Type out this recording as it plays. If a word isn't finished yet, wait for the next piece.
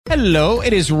Hello,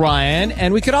 it is Ryan,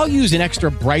 and we could all use an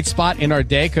extra bright spot in our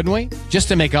day, couldn't we? Just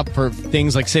to make up for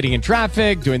things like sitting in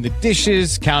traffic, doing the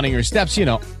dishes, counting your steps, you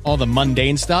know, all the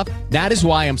mundane stuff. That is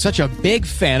why I'm such a big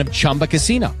fan of Chumba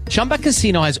Casino. Chumba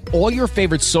Casino has all your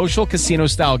favorite social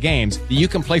casino-style games that you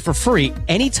can play for free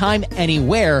anytime,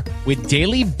 anywhere with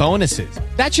daily bonuses.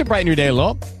 That should brighten your day a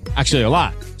little. Actually, a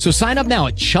lot. So sign up now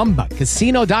at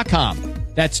ChumbaCasino.com.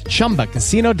 That's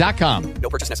ChumbaCasino.com. No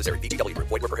purchase necessary. VGW Group.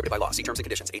 Void where prohibited by law. See terms and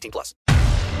conditions. 18+.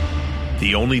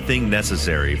 The only thing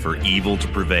necessary for evil to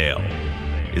prevail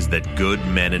is that good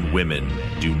men and women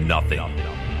do nothing.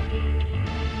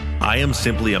 I am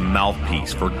simply a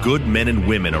mouthpiece for good men and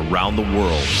women around the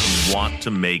world who want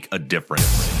to make a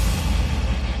difference.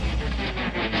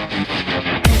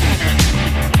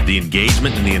 The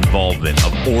engagement and the involvement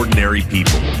of ordinary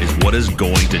people is what is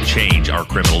going to change our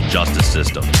criminal justice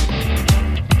system.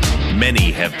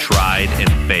 Many have tried and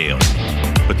failed,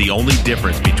 but the only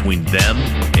difference between them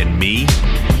and me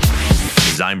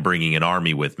is I'm bringing an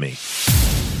army with me.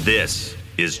 This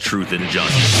is Truth and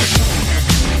Justice.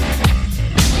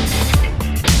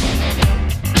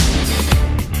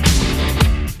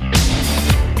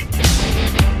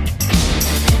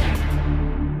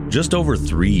 Just over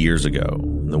 3 years ago,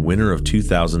 in the winter of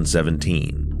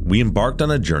 2017, we embarked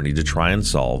on a journey to try and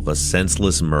solve a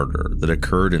senseless murder that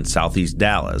occurred in southeast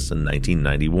Dallas in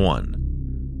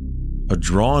 1991. A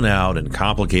drawn-out and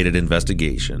complicated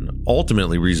investigation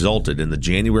ultimately resulted in the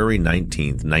January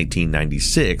 19,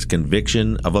 1996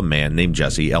 conviction of a man named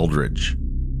Jesse Eldridge.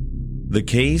 The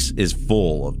case is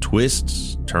full of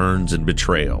twists, turns, and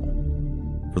betrayal.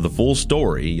 For the full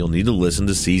story, you'll need to listen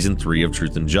to Season 3 of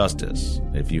Truth and Justice,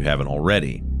 if you haven't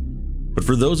already. But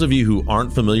for those of you who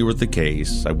aren't familiar with the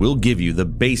case, I will give you the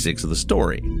basics of the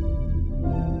story.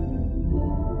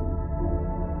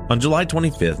 On July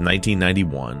 25,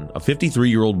 1991, a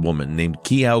 53-year-old woman named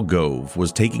Kiao Gove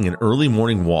was taking an early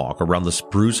morning walk around the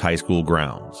Spruce High School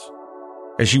grounds.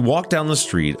 As she walked down the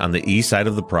street on the east side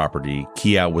of the property,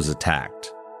 Kiao was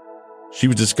attacked. She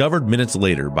was discovered minutes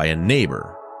later by a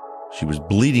neighbor. She was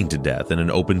bleeding to death in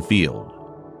an open field.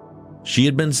 She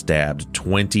had been stabbed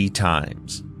 20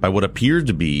 times by what appeared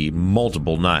to be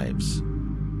multiple knives.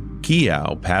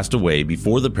 Kiao passed away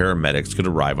before the paramedics could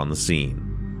arrive on the scene.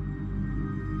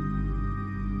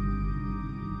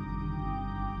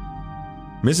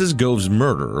 Mrs. Gove's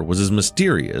murder was as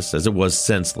mysterious as it was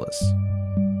senseless.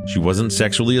 She wasn't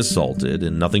sexually assaulted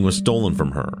and nothing was stolen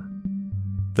from her.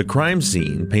 The crime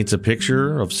scene paints a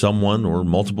picture of someone or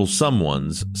multiple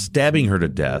someones stabbing her to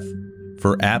death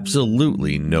for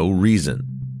absolutely no reason.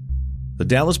 The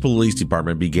Dallas Police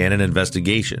Department began an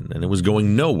investigation, and it was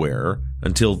going nowhere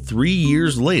until 3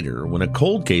 years later when a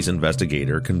cold case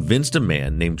investigator convinced a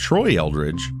man named Troy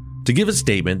Eldridge to give a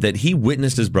statement that he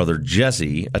witnessed his brother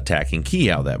Jesse attacking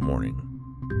Kiao that morning.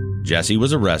 Jesse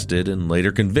was arrested and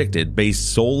later convicted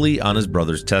based solely on his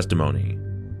brother's testimony,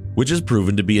 which has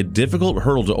proven to be a difficult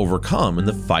hurdle to overcome in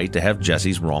the fight to have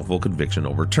Jesse's wrongful conviction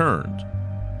overturned.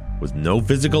 With no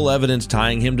physical evidence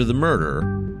tying him to the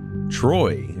murder,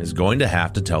 Troy is going to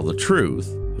have to tell the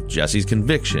truth if Jesse's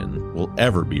conviction will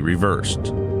ever be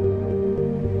reversed.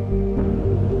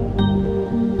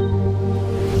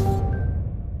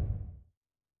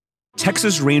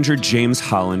 Texas Ranger James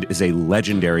Holland is a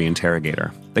legendary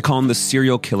interrogator. They call him the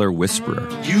serial killer whisperer.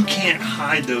 You can't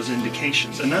hide those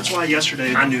indications, and that's why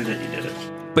yesterday I knew that he did it.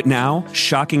 But now,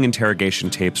 shocking interrogation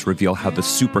tapes reveal how the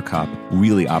super cop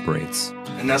really operates.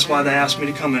 And that's why they asked me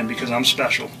to come in, because I'm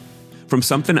special. From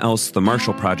Something Else, The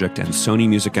Marshall Project, and Sony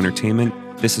Music Entertainment,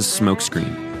 this is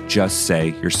Smokescreen. Just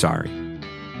say you're sorry.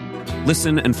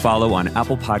 Listen and follow on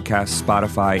Apple Podcasts,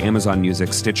 Spotify, Amazon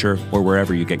Music, Stitcher, or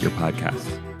wherever you get your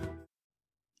podcasts.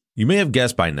 You may have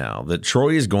guessed by now that Troy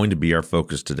is going to be our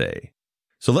focus today.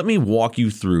 So let me walk you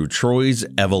through Troy's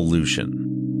evolution.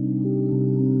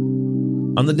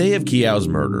 On the day of Kiao's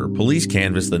murder, police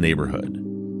canvassed the neighborhood.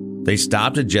 They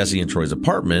stopped at Jesse and Troy's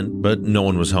apartment, but no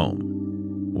one was home.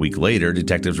 A week later,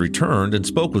 detectives returned and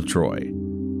spoke with Troy.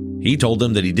 He told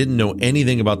them that he didn't know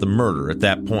anything about the murder at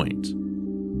that point.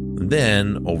 And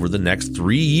then, over the next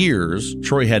 3 years,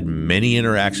 Troy had many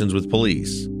interactions with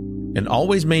police and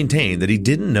always maintained that he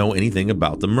didn't know anything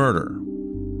about the murder.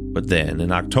 But then,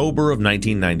 in October of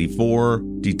 1994,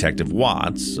 Detective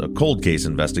Watts, a cold case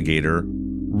investigator,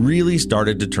 really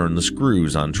started to turn the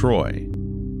screws on Troy.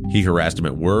 He harassed him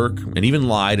at work and even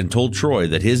lied and told Troy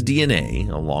that his DNA,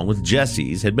 along with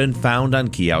Jesse's, had been found on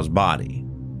Kiao's body.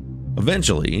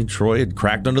 Eventually, Troy had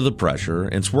cracked under the pressure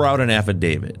and swore out an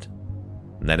affidavit.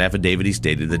 In that affidavit, he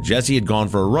stated that Jesse had gone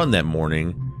for a run that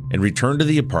morning and returned to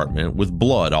the apartment with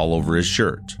blood all over his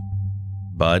shirt.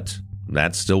 But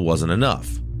that still wasn't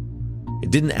enough. It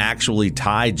didn't actually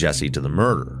tie Jesse to the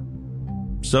murder.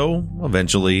 So,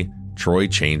 eventually, Troy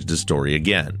changed his story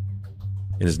again.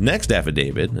 In his next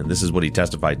affidavit, and this is what he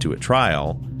testified to at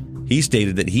trial, he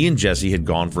stated that he and Jesse had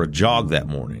gone for a jog that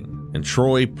morning, and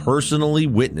Troy personally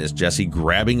witnessed Jesse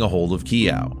grabbing a hold of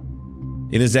Keough.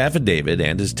 In his affidavit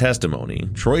and his testimony,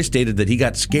 Troy stated that he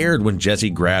got scared when Jesse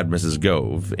grabbed Mrs.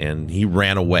 Gove, and he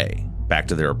ran away, back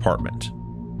to their apartment.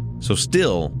 So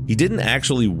still, he didn't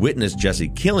actually witness Jesse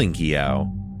killing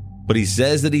Keough, but he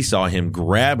says that he saw him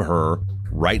grab her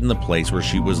right in the place where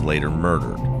she was later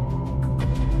murdered.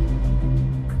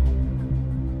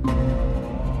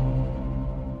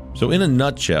 So in a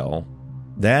nutshell,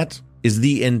 that is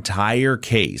the entire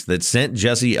case that sent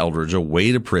Jesse Eldridge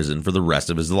away to prison for the rest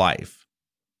of his life.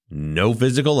 No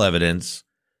physical evidence,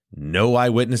 no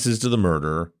eyewitnesses to the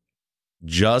murder,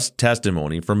 just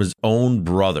testimony from his own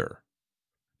brother.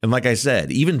 And like I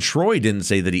said, even Troy didn't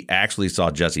say that he actually saw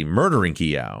Jesse murdering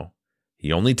Keough.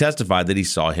 He only testified that he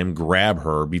saw him grab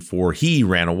her before he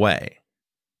ran away.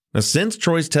 Now, since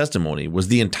Troy's testimony was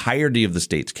the entirety of the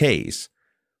state's case,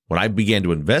 when I began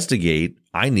to investigate,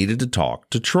 I needed to talk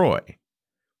to Troy.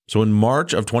 So in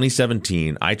March of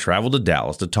 2017, I traveled to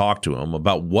Dallas to talk to him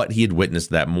about what he had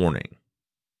witnessed that morning.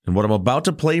 And what I'm about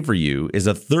to play for you is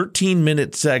a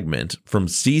 13-minute segment from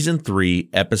Season 3,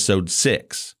 Episode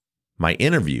 6. My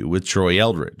interview with Troy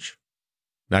Eldridge.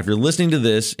 Now, if you're listening to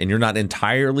this and you're not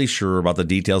entirely sure about the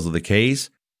details of the case,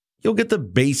 you'll get the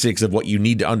basics of what you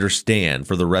need to understand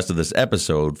for the rest of this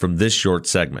episode from this short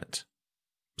segment.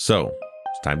 So,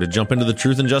 it's time to jump into the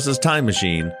Truth and Justice time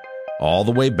machine all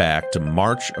the way back to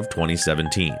March of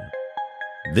 2017.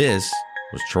 This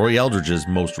was Troy Eldridge's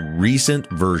most recent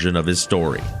version of his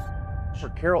story. For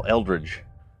Carol Eldridge.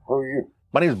 Who are you?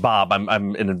 My name is Bob. I'm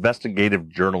an investigative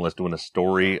journalist doing a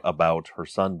story about her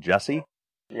son, Jesse.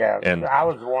 Yeah, And- I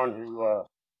was the one who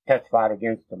testified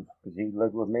against him because he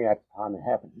lived with me at the time it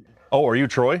happened. Oh, are you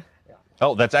Troy? Yeah.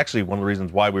 Oh, that's actually one of the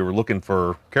reasons why we were looking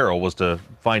for Carol was to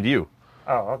find you.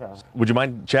 Oh, okay. Would you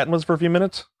mind chatting with us for a few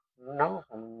minutes? No.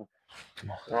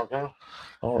 Okay.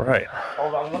 All right.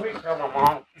 Hold on, let me tell my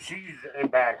mom. She's in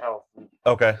bad health.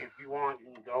 Okay. If you want,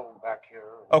 you can go back here.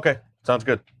 Okay. Sounds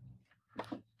good.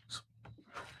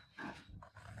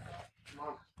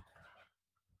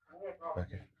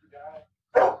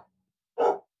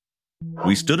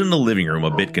 We stood in the living room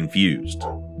a bit confused.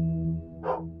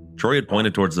 Troy had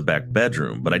pointed towards the back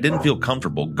bedroom, but I didn't feel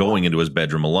comfortable going into his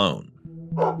bedroom alone.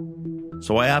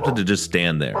 So I opted to just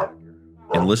stand there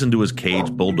and listen to his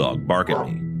caged bulldog bark at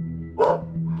me.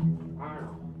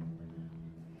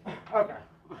 Okay.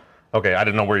 Okay, I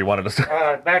didn't know where you wanted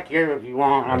to. Back here if you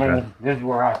want. I Okay. mean, this is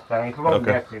where I stay. It's a little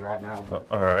Okay. messy right now. But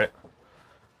All right.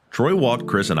 Troy walked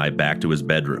Chris and I back to his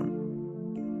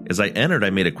bedroom. As I entered, I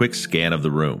made a quick scan of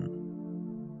the room.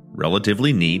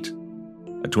 Relatively neat,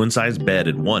 a twin-sized bed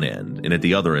at one end and at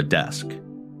the other a desk.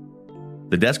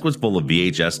 The desk was full of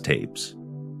VHS tapes,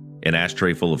 an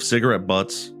ashtray full of cigarette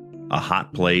butts, a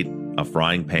hot plate, a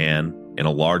frying pan, and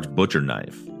a large butcher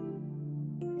knife.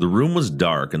 The room was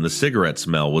dark and the cigarette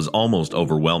smell was almost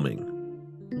overwhelming.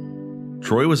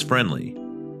 Troy was friendly.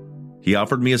 He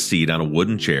offered me a seat on a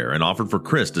wooden chair and offered for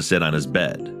Chris to sit on his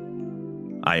bed.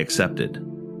 I accepted.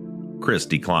 Chris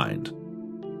declined.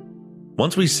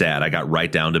 Once we sat, I got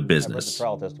right down to I read the business.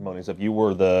 trial testimonies. If you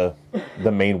were the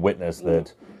main witness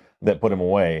that put him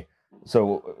away,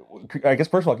 so I guess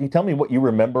first of all, can you tell me what you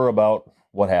remember about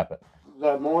what happened?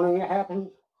 the morning it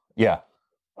happened, Yeah.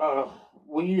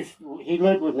 he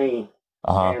lived with me,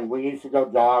 Uh-huh. and we used to go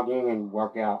jogging and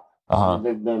work out. Uh-huh.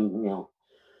 Then,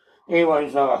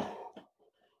 anyways,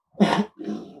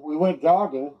 we went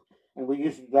jogging, and we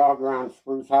used to jog around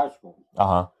Spruce High School.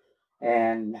 Uh-huh.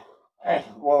 And,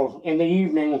 in the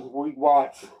evening, we'd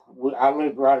watch. I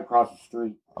lived right across the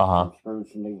street Uh-huh. from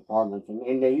Spruce in these apartments. And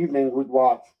in the evening, we'd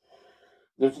watch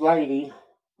this lady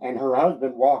and her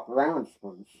husband walk around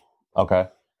Spruce. Okay.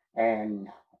 And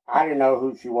I didn't know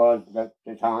who she was at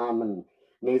the time, and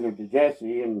neither did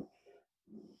Jesse. And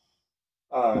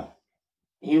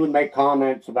he would make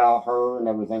comments about her and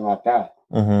everything like that.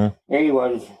 Mm-hmm.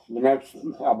 Anyways, the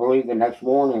next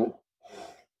morning,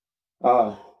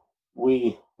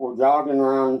 we were jogging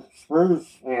around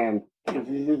Spruce, and if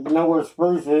you know where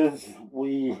Spruce is,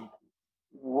 we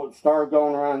would start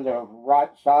going around the right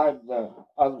side, the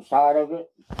other side of it.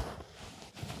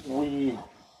 We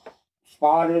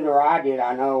spotted, or I did,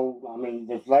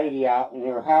 this lady out in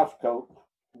her house coat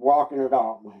walking her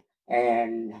dog.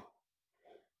 And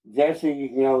Jesse,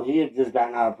 he had just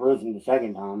gotten out of prison the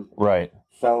second time. Right.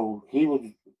 So he was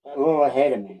a little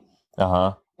ahead of me,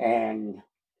 Uh-huh. and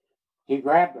he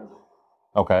grabbed her,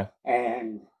 Okay.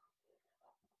 and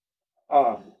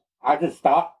I just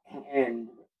stopped, and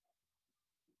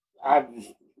I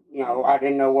just, I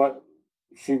didn't know what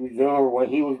she was doing or what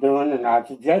he was doing, and I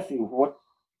said, Jesse, what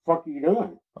the fuck are you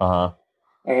doing?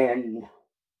 And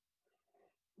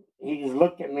he just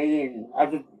looked at me, and I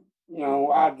just,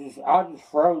 I just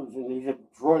froze, and he said,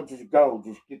 Troy, just go,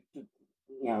 just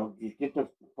get the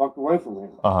fuck away from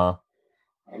him.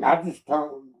 And I just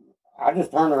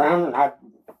turned around and I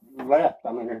left.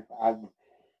 I mean, I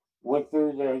went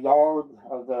through the yard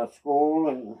of the school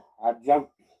and I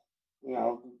jumped,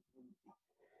 a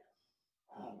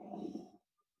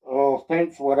little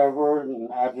fence, whatever,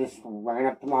 and I just ran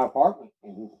up to my apartment.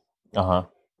 And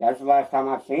that's the last time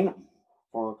I've seen him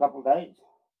for a couple of days.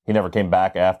 He never came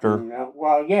back after?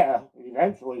 Well, yeah,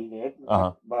 eventually he did.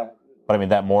 But I mean,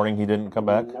 that morning he didn't come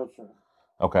back? No, sir.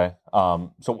 Okay.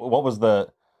 So what was the?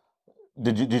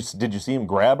 Did you see him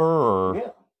grab her or? Yeah.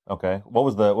 Okay. What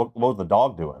was the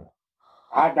dog doing?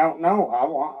 I don't know.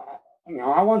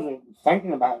 I wasn't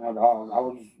thinking about no dog. I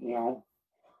was,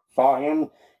 saw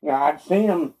him. I'd seen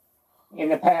him in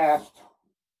the past.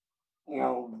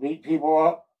 Beat people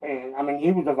up, and I mean,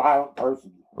 he was a violent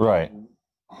person. Right.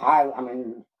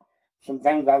 Some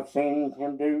things I've seen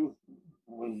him do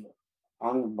was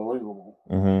unbelievable.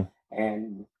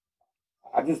 And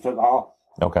I just took off.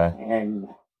 Okay. And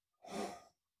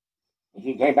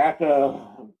he came back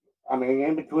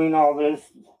in between all this,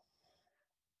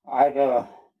 that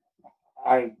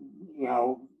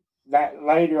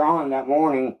later on that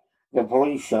morning, the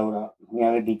police showed up,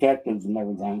 the detectives and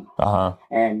everything.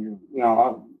 And,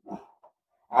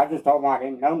 I just told them I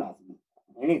didn't know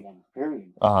anything,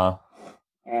 period.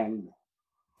 And,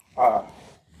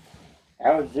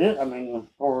 that was it. I mean,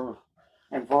 for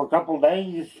a couple of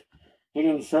days, he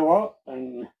didn't show up.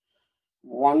 And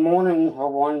one morning,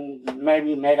 or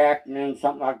maybe mid-afternoon,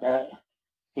 something like that,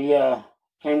 he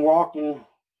came walking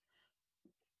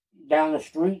down the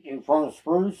street in front of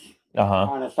Spruce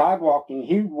on a sidewalk. And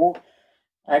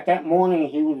at that morning,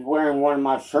 he was wearing one of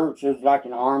my shirts. It was like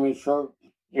an army shirt.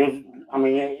 It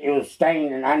was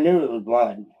stained, and I knew it was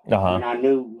blood. And I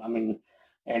knew,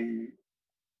 and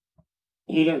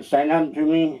he didn't say nothing to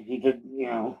me. He could,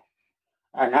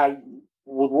 and I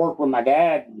would work with my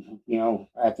dad,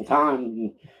 at the time.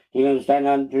 And he didn't say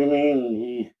nothing to me, and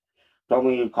he told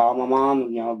me to call my mom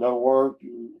and, go to work,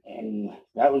 and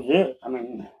that was it. I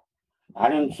mean, I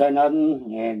didn't say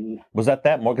nothing. And was that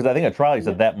morning? Because I think at trial he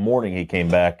said that morning he came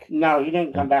back. No, he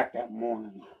didn't come back that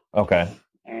morning. Okay.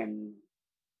 And,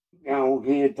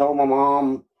 he had told my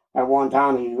mom at one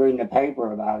time, he was reading the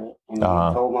paper about it, and he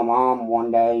told my mom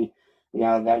one day,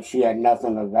 that she had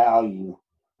nothing of value.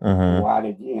 Why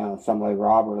did, somebody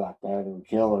rob her like that or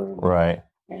kill her? Right.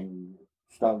 And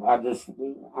stuff. There's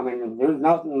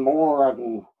nothing more I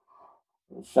can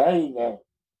say that,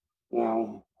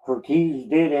 her keys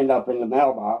did end up in the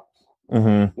mailbox,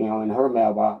 in her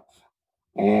mailbox.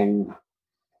 And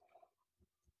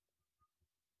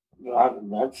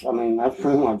that's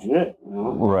pretty much it.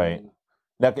 Right.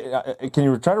 Now, can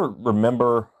you try to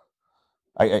remember,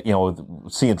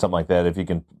 seeing something like that, if you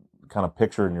can kind of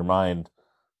picture in your mind,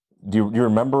 do you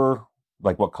remember,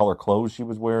 like, what color clothes she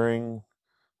was wearing?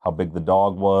 How big the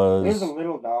dog was? It was a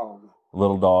little dog.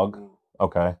 Little dog?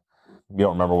 Okay. You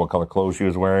don't remember what color clothes she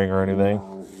was wearing or anything?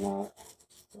 No.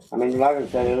 Like I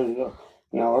said, it was,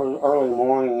 it was early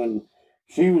morning, and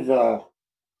she was,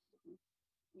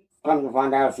 come to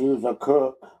find out, she was a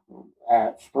cook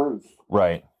at Spruce.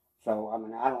 Right. So, I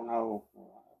don't know.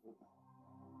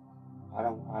 I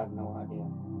have no idea.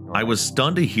 I was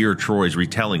stunned to hear Troy's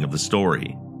retelling of the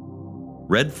story.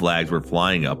 Red flags were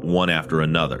flying up one after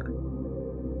another.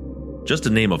 Just to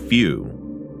name a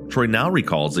few, Troy now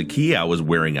recalls that Kiao was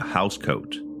wearing a house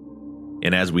coat.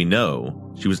 And as we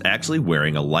know, she was actually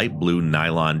wearing a light blue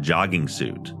nylon jogging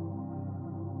suit.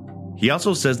 He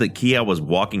also says that Kiao was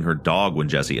walking her dog when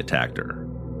Jesse attacked her.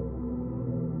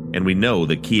 And we know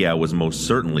that Kiao was most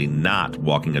certainly not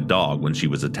walking a dog when she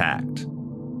was attacked.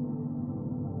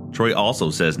 Troy also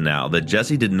says now that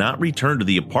Jesse did not return to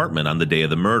the apartment on the day of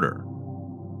the murder.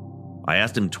 I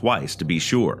asked him twice to be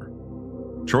sure.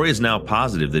 Troy is now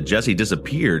positive that Jesse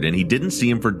disappeared and he didn't see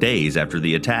him for days after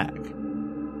the attack.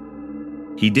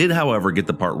 He did, however, get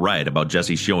the part right about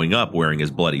Jesse showing up wearing his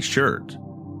bloody shirt.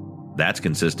 That's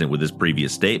consistent with his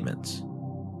previous statements.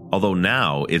 Although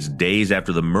now it's days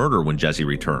after the murder when Jesse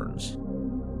returns.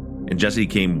 And Jesse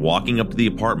came walking up to the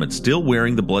apartment still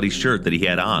wearing the bloody shirt that he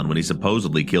had on when he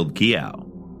supposedly killed Kiao.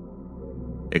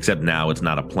 Except now it's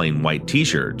not a plain white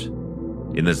t-shirt.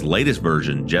 In this latest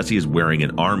version, Jesse is wearing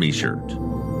an army shirt.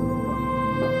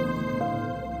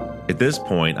 At this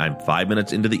point, I'm 5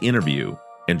 minutes into the interview,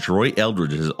 and Troy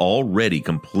Eldridge has already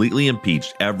completely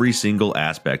impeached every single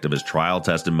aspect of his trial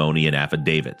testimony and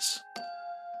affidavits.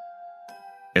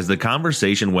 As the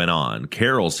conversation went on,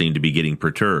 Carol seemed to be getting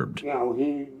perturbed.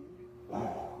 He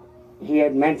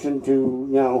had mentioned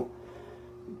to,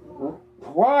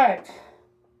 what?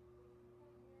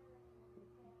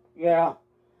 Yeah.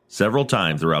 Several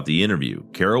times throughout the interview,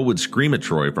 Carol would scream at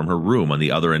Troy from her room on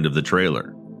the other end of the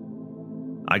trailer.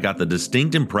 I got the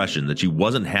distinct impression that she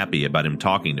wasn't happy about him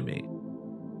talking to me.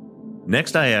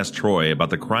 Next, I asked Troy about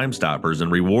the Crime Stoppers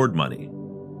and reward money.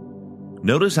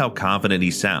 Notice how confident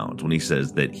he sounds when he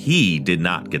says that he did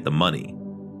not get the money.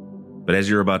 But as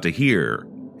you're about to hear,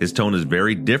 his tone is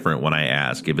very different when I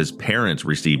ask if his parents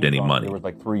received any money. It was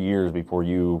like 3 years before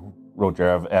you wrote your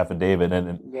affidavit,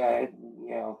 and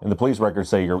the police records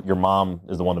say your mom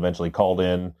is the one that eventually called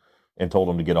in and told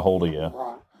him to get a hold of you.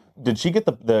 Right. Did she get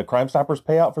the Crime Stoppers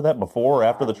payout for that before or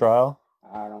after the trial?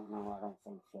 I don't know. I don't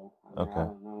think so. Okay. I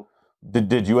don't know.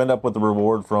 Did you end up with the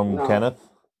reward from Kenneth?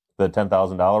 The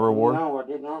 $10,000 reward? No, I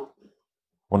did not.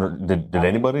 Did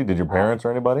anybody? Did your parents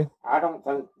or anybody? I don't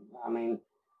think.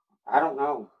 I don't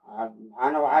know.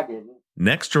 I know I didn't.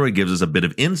 Next, Troy gives us a bit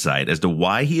of insight as to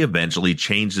why he eventually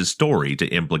changed his story to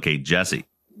implicate Jesse.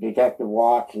 Detective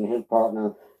Watts and his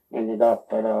partner ended up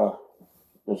at the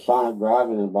Sonic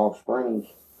Drive-In in Balch Springs.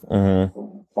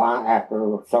 Mm-hmm.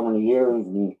 After so many years,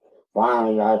 and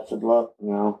finally I said, look,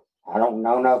 I don't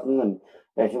know nothing. And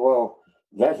they said, well,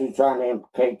 Jesse's trying to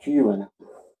implicate you in it.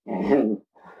 And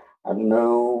I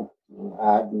know.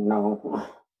 And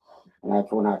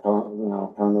that's when I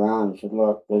turned around and said,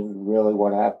 look, this is really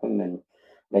what happened. And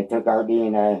they took our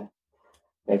DNA.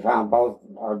 They found both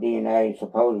our DNA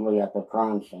supposedly at the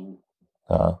crime scene.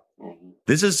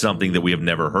 This is something that we have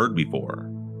never heard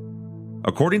before.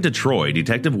 According to Troy,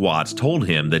 Detective Watts told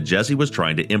him that Jesse was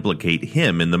trying to implicate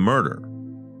him in the murder.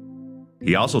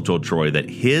 He also told Troy that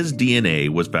his DNA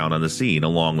was found on the scene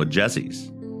along with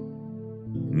Jesse's.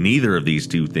 Neither of these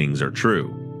two things are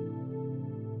true.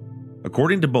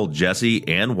 According to both Jesse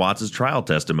and Watts' trial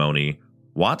testimony,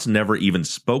 Watts never even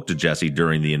spoke to Jesse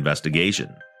during the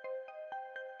investigation.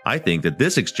 I think that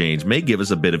this exchange may give us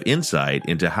a bit of insight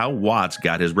into how Watts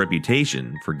got his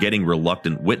reputation for getting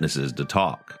reluctant witnesses to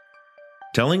talk.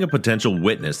 Telling a potential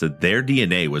witness that their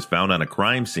DNA was found on a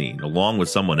crime scene along with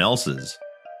someone else's,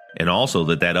 and also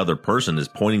that other person is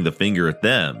pointing the finger at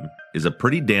them, is a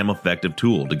pretty damn effective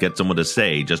tool to get someone to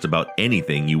say just about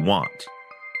anything you want.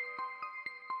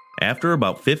 After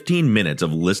about 15 minutes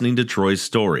of listening to Troy's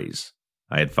stories,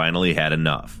 I had finally had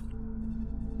enough.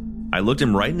 I looked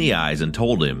him right in the eyes and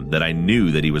told him that I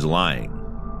knew that he was lying.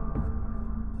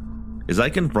 As I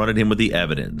confronted him with the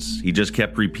evidence, he just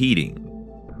kept repeating,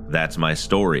 "That's my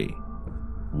story.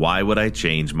 Why would I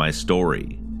change my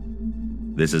story?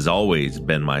 This has always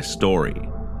been my story."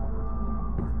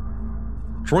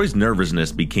 Troy's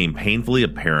nervousness became painfully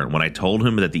apparent when I told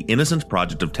him that the Innocence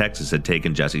Project of Texas had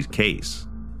taken Jesse's case,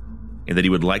 and that he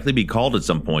would likely be called at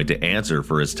some point to answer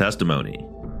for his testimony.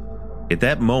 At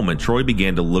that moment, Troy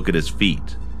began to look at his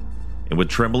feet, and with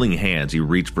trembling hands, he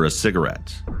reached for a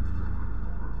cigarette.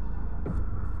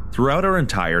 Throughout our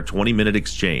entire 20-minute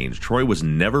exchange, Troy was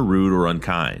never rude or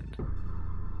unkind.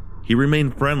 He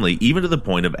remained friendly even to the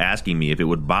point of asking me if it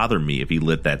would bother me if he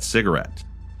lit that cigarette.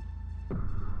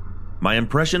 My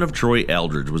impression of Troy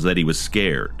Eldridge was that he was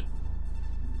scared.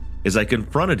 As I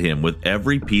confronted him with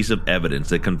every piece of evidence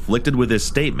that conflicted with his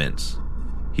statements,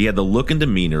 he had the look and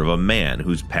demeanor of a man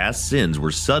whose past sins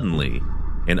were suddenly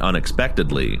and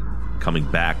unexpectedly coming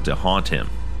back to haunt him.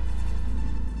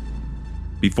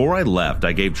 Before I left,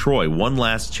 I gave Troy one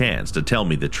last chance to tell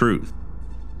me the truth.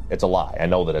 It's a lie. I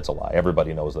know that it's a lie.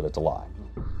 Everybody knows that it's a lie.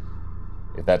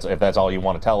 If that's all you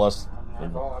want to tell us.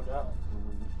 That's all I got.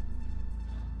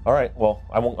 All right. Well,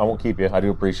 I won't keep you. I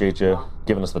do appreciate you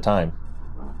giving us the time.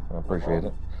 I appreciate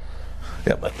it.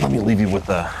 Yeah, but let me leave you with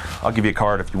I'll give you a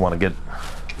card if you want to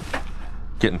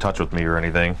get in touch with me or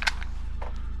anything.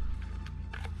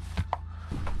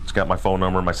 It's got my phone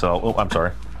number,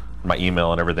 my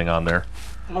email and everything on there.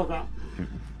 Okay. If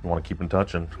you want to keep in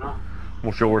touch, and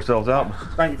we'll show ourselves out.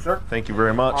 Thank you, sir. Thank you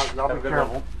very much. All right, y'all be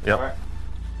careful. Yep. All right.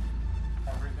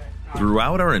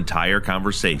 Throughout our entire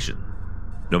conversation,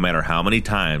 no matter how many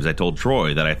times I told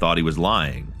Troy that I thought he was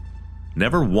lying,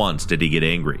 never once did he get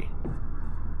angry.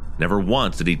 Never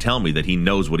once did he tell me that he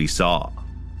knows what he saw.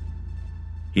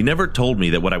 He never told me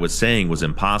that what I was saying was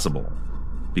impossible,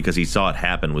 because he saw it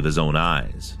happen with his own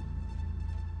eyes.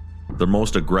 The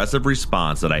most aggressive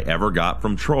response that I ever got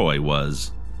from Troy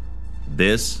was,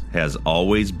 "This has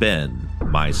always been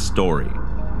my story."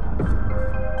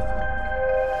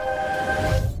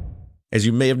 As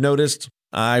you may have noticed,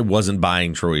 I wasn't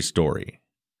buying Troy's story.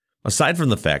 Aside from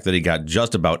the fact that he got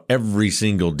just about every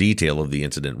single detail of the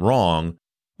incident wrong,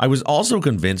 I was also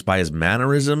convinced by his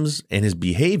mannerisms and his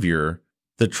behavior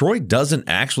that Troy doesn't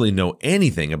actually know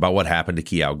anything about what happened to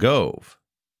Keough Gove.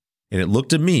 And it looked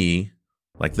to me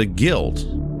like the guilt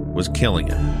was killing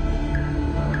him.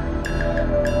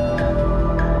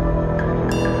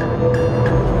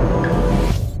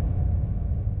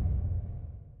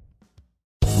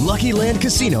 Lucky Land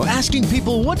Casino, asking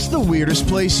people, what's the weirdest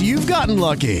place you've gotten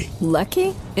lucky?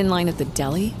 Lucky? In line at the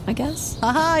deli, I guess?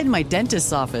 Aha, in my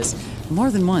dentist's office. More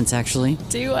than once, actually.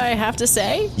 Do I have to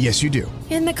say? Yes, you do.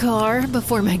 In the car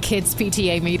before my kids'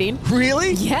 PTA meeting.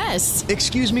 Really? Yes.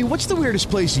 Excuse me, what's the weirdest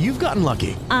place you've gotten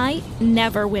lucky? I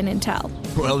never win and tell.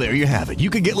 Well, there you have it. You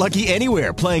can get lucky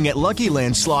anywhere, playing at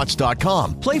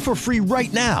LuckyLandSlots.com. Play for free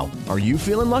right now. Are you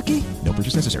feeling lucky? No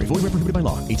purchase necessary. Void where prohibited by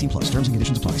law. 18+. Terms and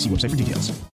conditions apply. See website for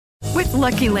details. With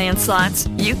Lucky Land Slots,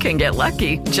 you can get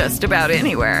lucky just about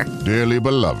anywhere. Dearly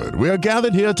beloved, we are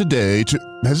gathered here today to...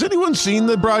 Has anyone seen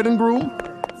the bride and groom?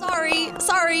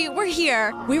 Sorry, we're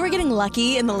here. We were getting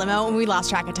lucky in the limo and we lost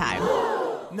track of time.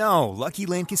 No, Lucky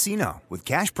Land Casino, with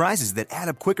cash prizes that add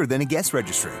up quicker than a guest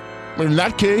registry. In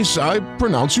that case, I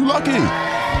pronounce you lucky.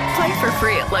 Play for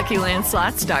free at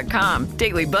LuckyLandSlots.com.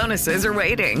 Daily bonuses are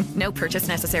waiting. No purchase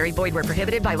necessary. Void where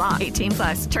prohibited by law.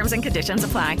 18+. Terms and conditions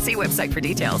apply. See website for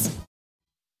details.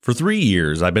 For 3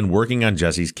 years, I've been working on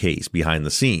Jesse's case behind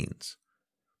the scenes.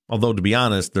 Although, to be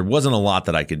honest, there wasn't a lot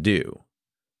that I could do.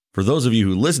 For those of you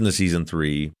who listen to Season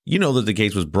 3, you know that the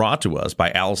case was brought to us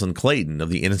by Allison Clayton of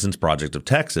the Innocence Project of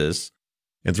Texas,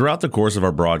 and throughout the course of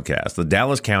our broadcast, the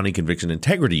Dallas County Conviction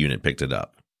Integrity Unit picked it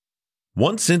up.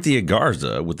 Once Cynthia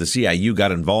Garza with the CIU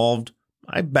got involved,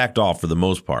 I backed off for the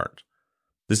most part.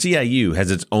 The CIU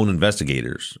has its own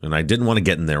investigators, and I didn't want to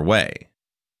get in their way.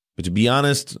 But to be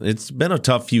honest, it's been a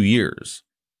tough few years.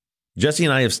 Jesse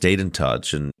and I have stayed in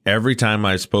touch, and every time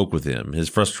I spoke with him, his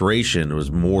frustration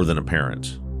was more than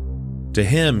apparent. To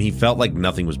him, he felt like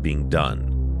nothing was being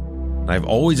done. I've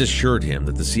always assured him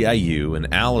that the CIU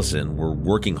and Allison were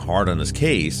working hard on his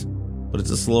case, but it's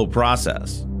a slow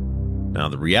process. Now,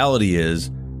 the reality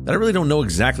is that I really don't know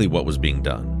exactly what was being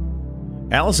done.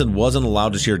 Allison wasn't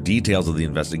allowed to share details of the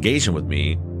investigation with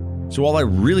me, so all I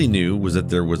really knew was that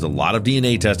there was a lot of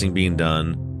DNA testing being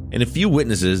done, and a few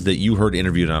witnesses that you heard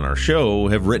interviewed on our show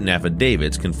have written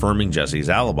affidavits confirming Jesse's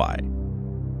alibi.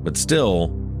 But still,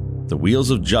 the wheels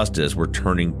of justice were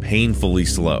turning painfully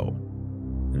slow,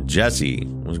 and Jesse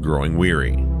was growing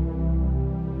weary.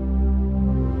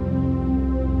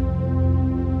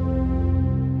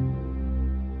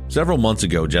 Several months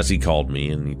ago, Jesse called me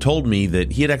and he told me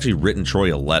that he had actually written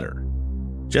Troy a letter.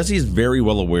 Jesse is very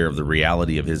well aware of the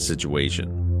reality of his situation.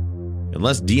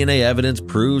 Unless DNA evidence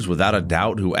proves without a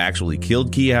doubt who actually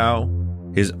killed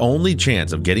Keough, his only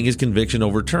chance of getting his conviction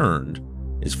overturned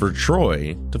is for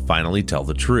Troy to finally tell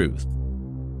the truth.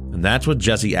 And that's what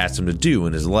Jesse asked him to do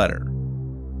in his letter.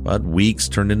 But weeks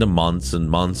turned into months and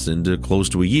months into close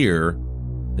to a year,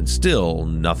 and still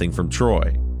nothing from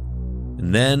Troy.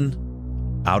 And then,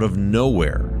 out of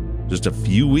nowhere, just a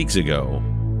few weeks ago,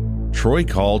 Troy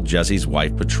called Jesse's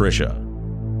wife, Patricia.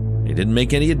 He didn't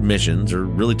make any admissions or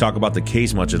really talk about the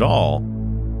case much at all.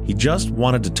 He just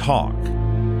wanted to talk.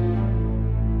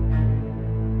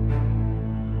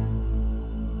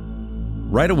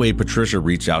 Right away, Patricia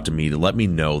reached out to me to let me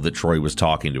know that Troy was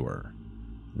talking to her.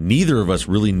 Neither of us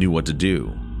really knew what to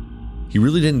do. He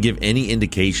really didn't give any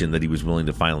indication that he was willing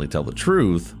to finally tell the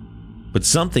truth, but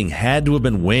something had to have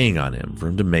been weighing on him for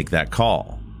him to make that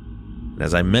call. And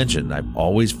as I mentioned, I've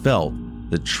always felt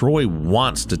that Troy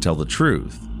wants to tell the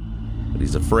truth, but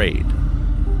he's afraid.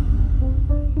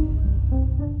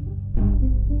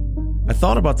 I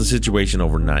thought about the situation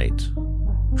overnight,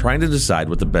 trying to decide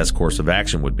what the best course of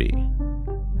action would be.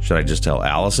 Should I just tell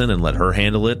Allison and let her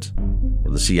handle it?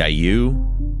 Or the CIU?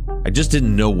 I just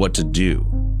didn't know what to do.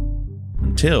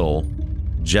 Until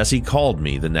Jesse called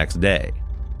me the next day.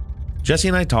 Jesse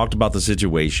and I talked about the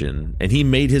situation, and he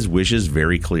made his wishes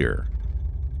very clear.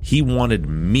 He wanted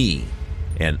me,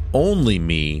 and only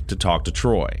me, to talk to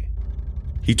Troy.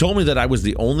 He told me that I was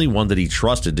the only one that he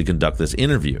trusted to conduct this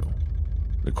interview.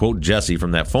 To quote Jesse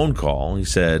from that phone call, he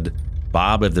said,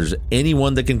 "Bob, if there's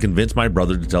anyone that can convince my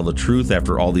brother to tell the truth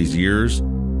after all these years,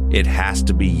 it has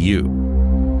to be you."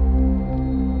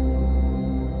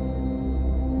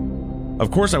 Of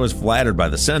course, I was flattered by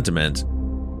the sentiment,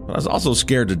 but I was also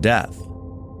scared to death.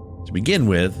 To begin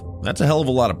with, that's a hell of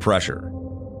a lot of pressure.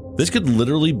 This could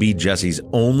literally be Jesse's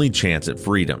only chance at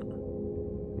freedom.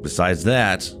 Besides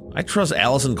that, I trust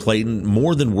Allison Clayton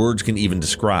more than words can even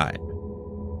describe.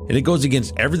 And it goes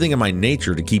against everything in my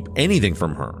nature to keep anything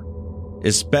from her,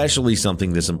 especially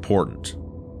something this important.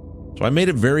 So I made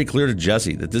it very clear to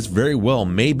Jesse that this very well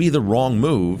may be the wrong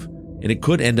move, and it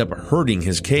could end up hurting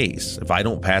his case if I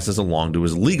don't pass this along to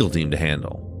his legal team to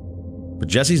handle. But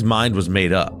Jesse's mind was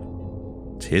made up.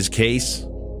 It's his case,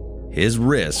 his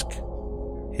risk,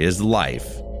 his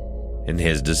life, and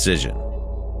his decision.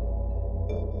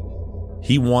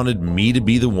 He wanted me to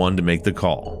be the one to make the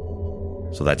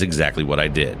call. So that's exactly what I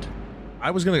did.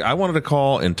 I wanted to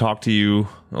call and talk to you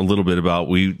a little bit about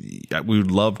we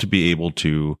would love to be able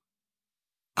to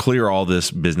clear all this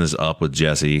business up with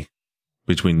Jesse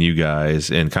between you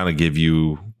guys and kind of give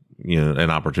you an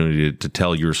opportunity to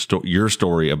tell your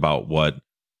story about what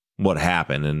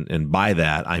happened. And by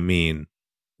that, I mean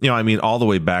all the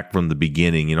way back from the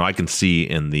beginning. I can see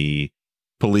in the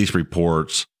police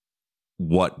reports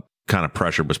what kind of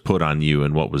pressure was put on you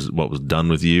and what was done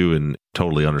with you, and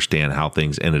totally understand how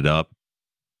things ended up.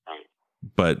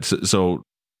 But so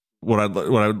what I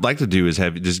would like to do is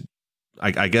have just,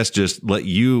 I guess, just let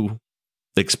you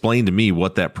explain to me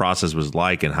what that process was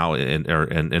like and how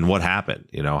and what happened.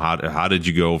 How did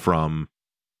you go from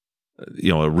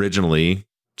originally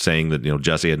saying that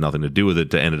Jesse had nothing to do with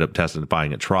it to ended up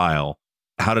testifying at trial?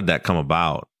 How did that come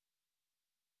about?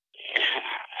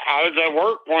 I was at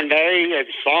work one day at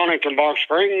Sonic in Box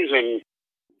Springs, and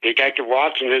Detective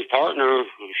Watson and his partner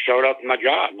showed up at my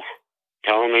job,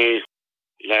 telling me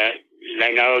that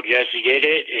they know Jesse did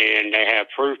it, and they have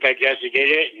proof that Jesse did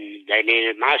it, and they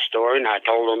needed my story. And I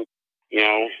told them,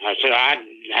 I said, I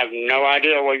have no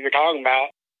idea what you're talking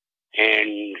about.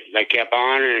 And they kept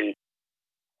on, and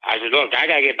I said, look, I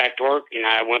got to get back to work. And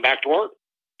I went back to work,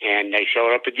 and they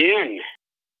showed up again.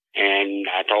 And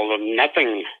I told them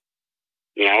nothing,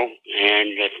 and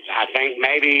I think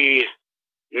maybe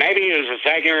it was the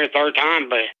second or third time,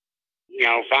 but,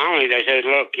 finally they said,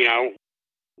 look,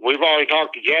 we've already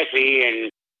talked to Jesse,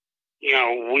 and,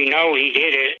 we know he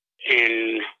did it,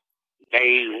 and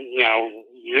they,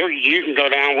 you can go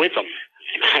down with them.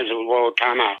 And I said, well,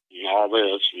 time out and all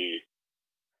this. And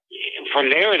from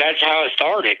there, that's how it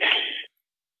started.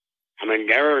 I mean,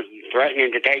 they were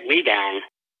threatening to take me down.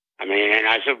 I mean, and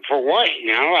I said, for what?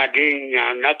 I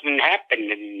didn't, nothing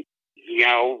happened. And,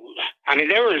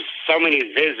 there was so many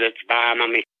visits by them. I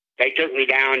mean, they took me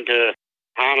down to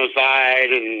homicide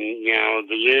and,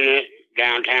 the unit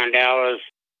downtown Dallas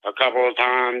a couple of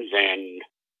times. And,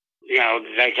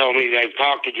 they told me they've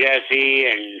talked to Jesse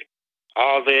and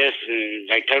all this. And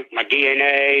they took my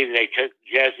DNA. They took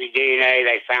Jesse's DNA.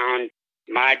 They found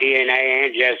my DNA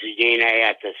and Jesse's DNA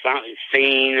at the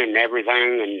scene and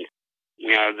everything. And,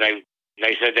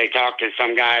 they said they talked to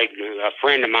some guy, a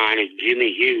friend of mine,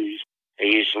 Jimmy Hughes.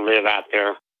 He used to live out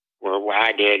there where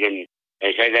I did, and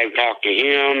they said they talked to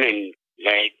him, and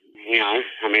they, I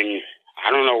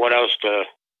don't know what else to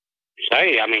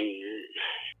say. I mean,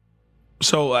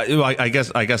 so I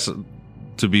guess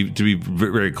to be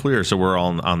very clear, so we're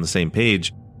all on the same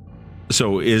page.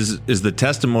 So is the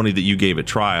testimony that you gave at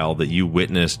trial that you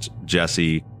witnessed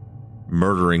Jesse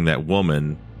murdering that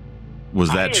woman? Was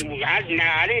that? I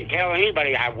didn't tell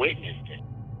anybody I witnessed it.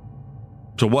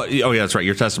 So what? Oh yeah, that's right.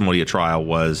 Your testimony at trial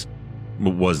was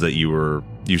that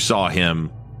you saw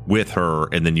him with her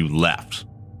and then you left.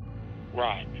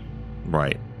 Right.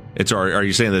 Right. It's are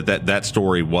you saying that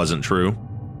story wasn't true?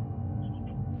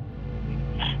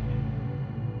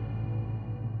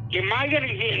 Am I going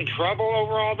to get in trouble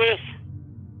over all this?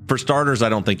 For starters, I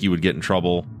don't think you would get in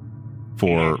trouble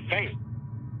for.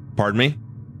 Pardon me?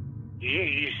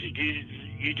 You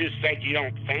just said you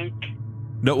don't think?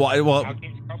 No, well,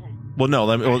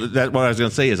 no. That what I was going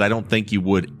to say is I don't think you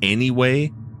would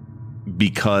anyway,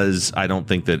 because I don't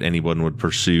think that anyone would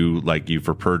pursue like you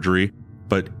for perjury.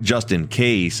 But just in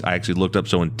case, I actually looked up.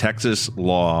 So in Texas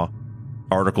law,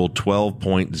 Article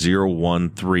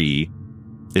 12.013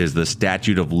 is the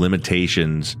statute of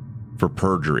limitations for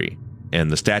perjury. And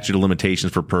the statute of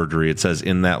limitations for perjury, it says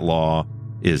in that law,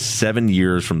 is 7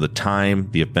 years from the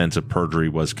time the offense of perjury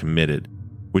was committed,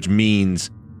 which means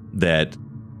that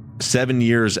 7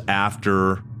 years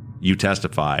after you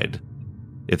testified,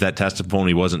 if that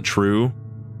testimony wasn't true,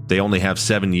 they only have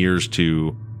 7 years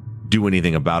to do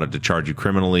anything about it, to charge you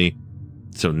criminally.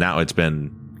 So now it's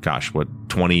been,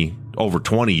 over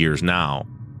 20 years now.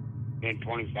 Been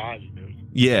 25 years.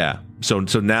 Yeah. So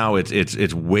now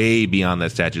it's way beyond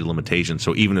that statute of limitations.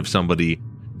 So even if somebody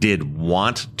did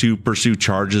want to pursue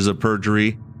charges of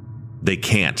perjury, they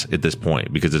can't at this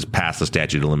point because it's past the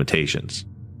statute of limitations.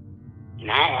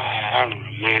 No,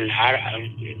 man,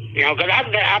 because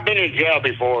I've been in jail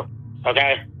before,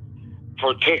 okay,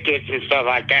 for tickets and stuff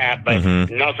like that, but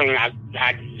nothing. I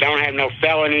don't have no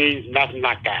felonies, nothing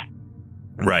like that.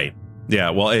 Right.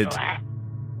 Yeah. Well, it's.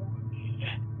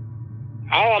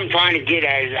 All I'm trying to get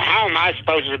at is how am I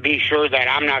supposed to be sure that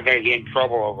I'm not going to get in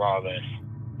trouble over all this?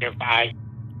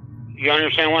 You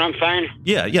understand what I'm saying?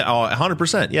 Yeah.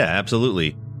 100%. Yeah,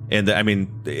 absolutely. And I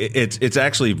mean, it's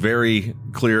actually very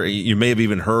clear. You may have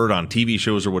even heard on TV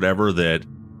shows or whatever that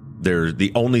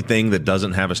the only thing that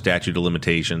doesn't have a statute of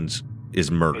limitations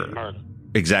is murder.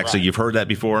 Exactly. Right. So you've heard that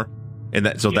before, and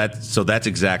that that's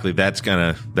exactly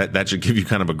that should give you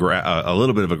kind of a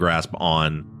little bit of a grasp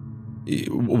on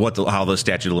how the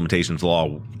statute of limitations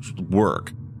law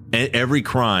work. Every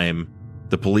crime,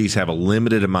 the police have a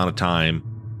limited amount of time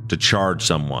to charge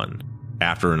someone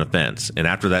after an offense, and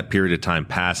after that period of time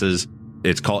passes,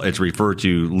 it's referred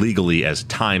to legally as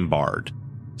time barred.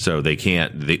 So they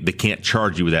can't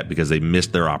charge you with that because they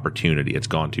missed their opportunity. It's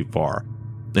gone too far.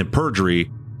 And perjury,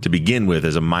 to begin with,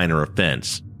 is a minor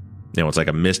offense. It's like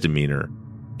a misdemeanor,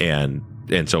 and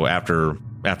so after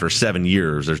 7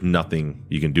 years, there's nothing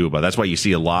you can do about it. That's why you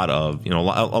see a lot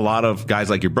of guys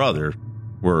like your brother,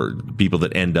 were people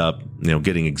that end up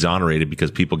getting exonerated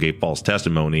because people gave false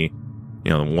testimony.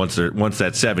 Once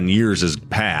that 7 years has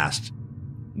passed,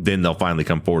 then they'll finally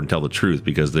come forward and tell the truth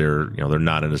because they're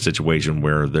not in a situation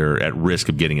where they're at risk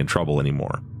of getting in trouble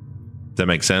anymore. Does that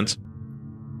make sense?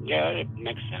 Yeah, it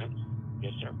makes sense.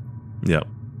 Yes, sir. Yeah,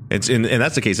 and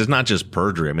that's the case. It's not just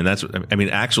perjury.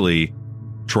 Actually,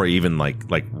 Troy, even like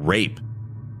rape,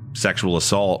 sexual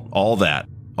assault, all that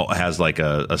has like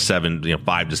a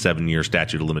 5 to 7 year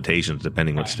statute of limitations,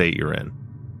 depending what state you're in.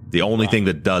 The only thing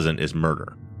that doesn't is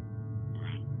murder.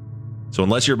 So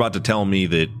unless you're about to tell me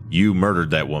that you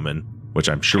murdered that woman, which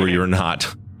I'm sure you're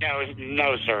not.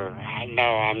 No, sir. No,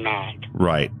 I'm not.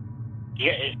 Right.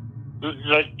 Yeah,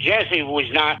 Jesse was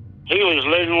not. He was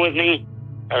living with me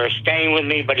or staying with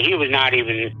me, but he was not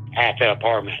even at the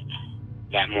apartment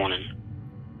that morning.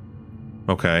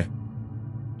 Okay.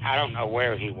 I don't know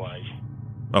where he was.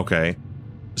 Okay.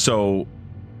 So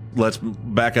let's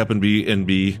back up and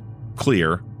be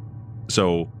clear.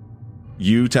 So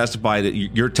you testified that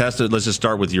your tested. Let's just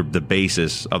start with the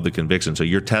basis of the conviction. So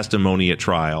your testimony at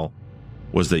trial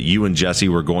was that you and Jesse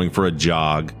were going for a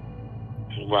jog.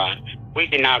 Right. We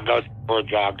did not go for a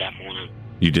jog that morning.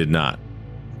 You did not?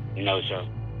 No, sir.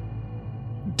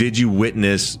 Did you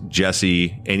witness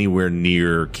Jesse anywhere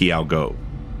near Keough Grove?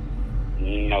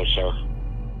 No, sir.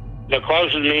 The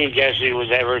closest me and Jesse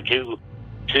was ever to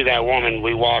that woman.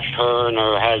 We watched her and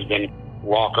her husband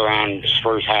walk around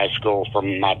Spruce High School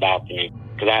from my balcony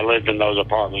because I lived in those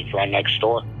apartments right next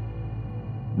door.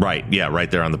 Right. Yeah, right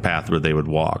there on the path where they would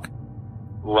walk.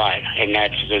 Right. And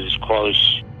that's as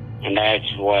close. And that's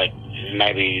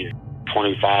maybe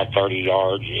 25, 30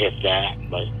 yards, if that.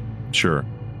 But sure.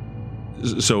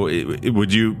 So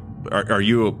would you... Are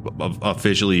you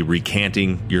officially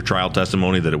recanting your trial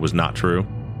testimony that it was not true?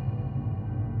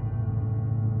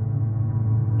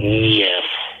 Yes.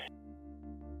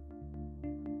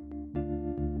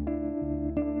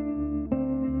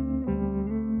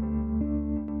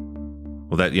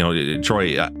 Well, that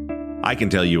Troy, I can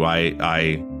tell you,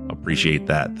 I appreciate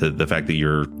that the fact that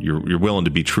you're willing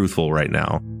to be truthful right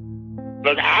now.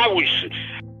 Look,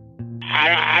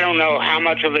 I don't know how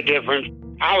much of a difference.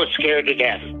 I was scared to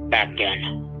death back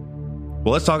then.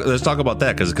 Well, let's talk about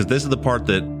that because this is the part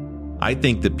that I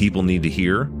think that people need to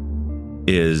hear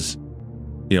is,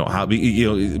 how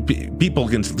people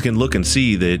can look and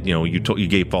see that you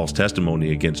gave false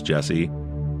testimony against Jesse,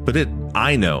 but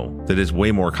I know that it's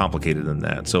way more complicated than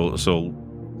that. So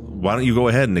why don't you go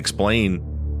ahead and explain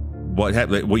what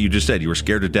happened? What you just said, you were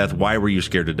scared to death. Why were you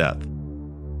scared to death?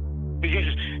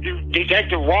 Because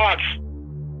Detective Watts,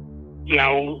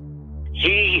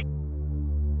 he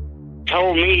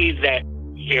told me that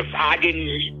if I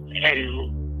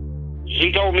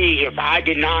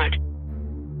did not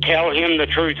tell him the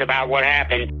truth about what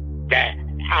happened, that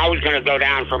I was going to go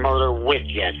down for murder with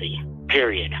Jesse,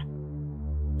 period.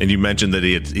 And you mentioned that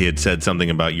he had said something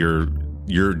about your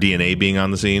DNA being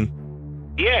on the scene?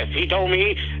 Yes, he told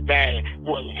me that,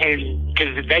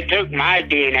 because they took my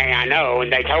DNA, I know,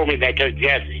 and they told me they took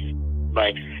Jesse's.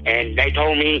 And they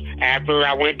told me after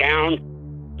I went down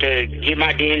to get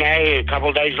my DNA, a couple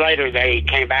of days later, they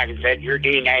came back and said, your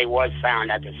DNA was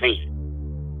found at the scene.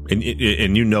 And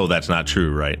that's not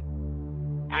true, right?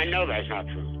 I know that's not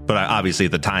true. But obviously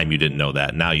at the time you didn't know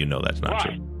that. Now you know that's not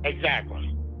true.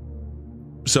 Exactly.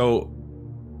 So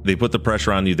they put the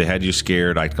pressure on you. They had you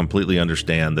scared. I completely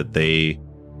understand that they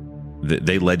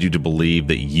led you to believe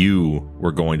that you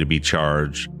were going to be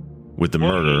charged with the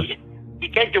murder.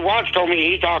 Detective Watts told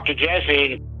me he talked to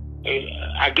Jesse,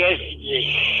 I guess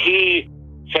he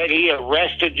said he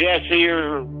arrested Jesse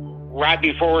or right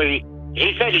before he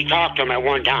said he talked to him at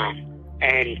one time,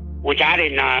 and which I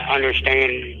did not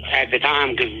understand at the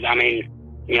time because, I mean,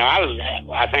 you know, I was,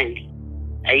 I think,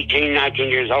 18, 19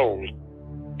 years old,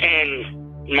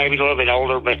 and maybe a little bit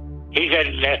older, but he said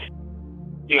that,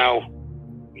 you know,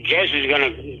 Jesse's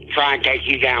going to try and take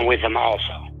you down with him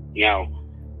also, you know.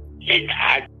 And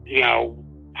I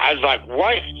was like,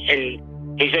 what?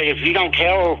 And he said, if you don't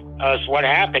tell us what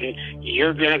happened,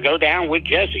 you're going to go down with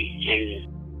Jesse. And,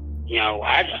 you know,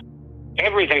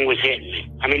 everything was hitting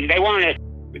me. I mean, they wanted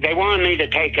me to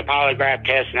take a polygraph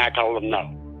test, and I told them no.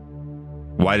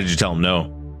 Why did you tell them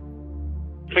no?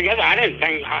 Because I didn't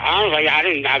think, honestly,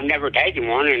 I've never taken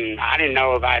one, and I didn't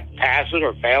know if I'd pass it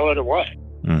or fail it or what.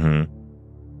 Mm-hmm.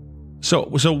 So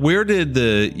where did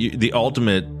the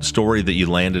ultimate story that you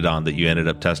landed on that you ended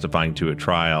up testifying to at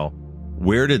trial,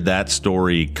 where did that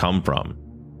story come from?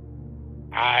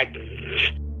 I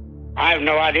have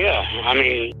no idea. I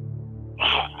mean,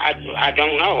 I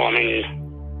don't know. I mean,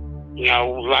 you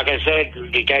know, like I said,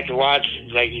 Detective Watts,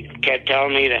 they kept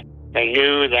telling me that they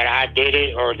knew that I did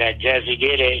it or that Jesse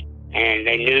did it, and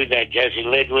they knew that Jesse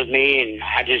lived with me, and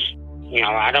I just, you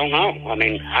know, I don't know. I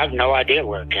mean, I have no idea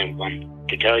where it came from,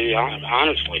 to tell you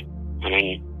honestly. I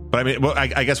mean... But I mean, well,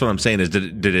 I guess what I'm saying is,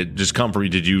 did it just come from you?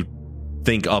 Did you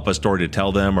think up a story to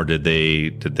tell them, or did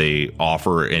they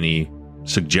offer any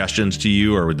suggestions to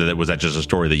you, or was that just a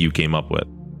story that you came up with?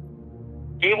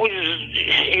 It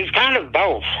was kind of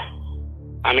both.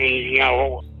 I mean, you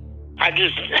know,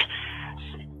 it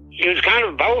was kind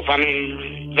of both. I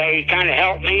mean, they kind of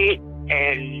helped me,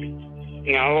 and,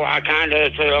 you know, I kind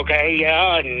of said, okay,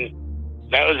 yeah, and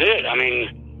that was it. I mean,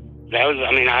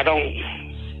 I don't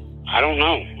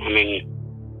know. I mean,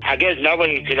 I guess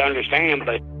nobody could understand,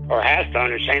 or has to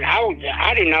understand.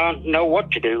 I did not know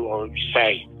what to do or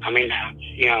say. I mean,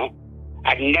 you know,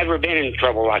 I'd never been in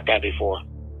trouble like that before.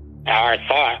 I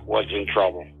thought was in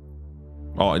trouble.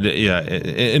 Oh, yeah,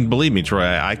 and believe me, Troy,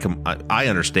 I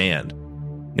understand.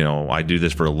 You know, I do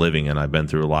this for a living, and I've been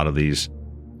through a lot of these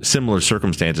similar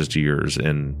circumstances to yours,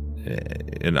 and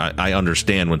I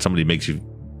understand when somebody makes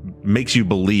you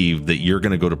believe that you're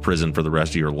going to go to prison for the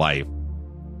rest of your life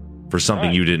for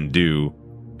something you didn't do,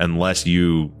 unless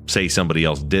you say somebody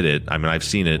else did it. I mean, I've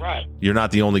seen it. Right. You're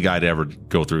not the only guy to ever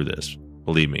go through this,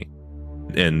 believe me.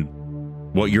 And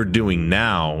what you're doing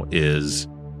now is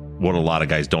what a lot of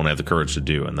guys don't have the courage to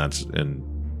do, and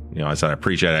you know, I said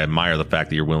I admire the fact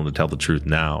that you're willing to tell the truth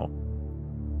now.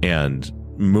 And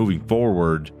moving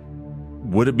forward,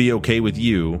 would it be okay with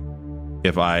you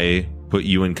if I put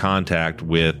you in contact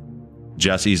with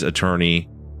Jesse's attorney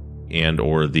and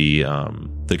or the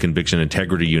conviction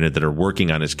integrity unit that are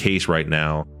working on his case right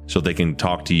now, so they can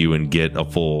talk to you and get a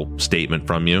full statement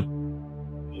from you?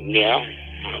 Yeah.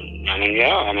 I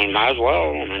mean, might as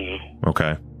well.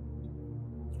 Okay.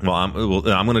 Well, I'm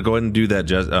going to go ahead and do that,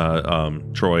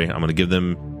 Troy. I'm going to give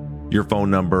them your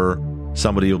phone number.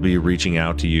 Somebody will be reaching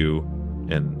out to you.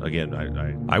 And again,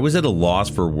 I was at a loss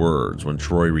for words when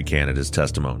Troy recanted his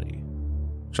testimony,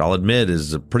 which I'll admit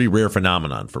is a pretty rare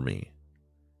phenomenon for me.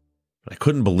 But I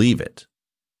couldn't believe it.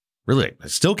 Really, I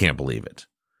still can't believe it.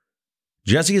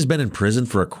 Jesse has been in prison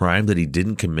for a crime that he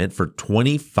didn't commit for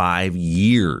 25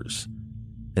 years.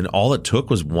 And all it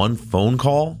took was one phone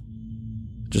call?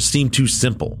 It just seemed too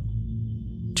simple,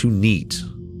 too neat,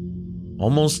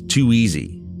 almost too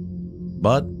easy.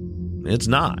 But it's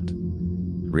not.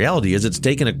 The reality is it's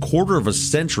taken a quarter of a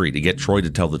century to get Troy to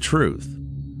tell the truth.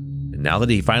 And now that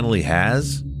he finally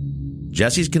has,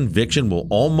 Jesse's conviction will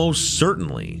almost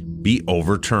certainly be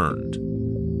overturned.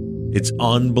 It's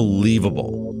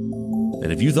unbelievable.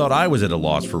 And if you thought I was at a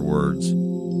loss for words,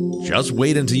 just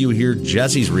wait until you hear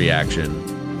Jesse's reaction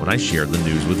when I share the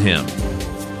news with him.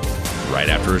 Right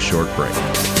after a short break.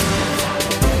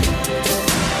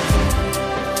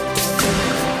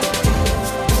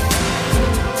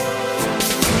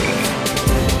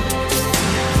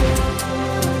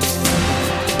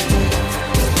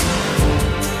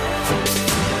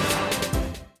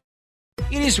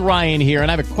 It is Ryan here,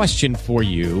 and I have a question for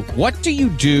you. What do you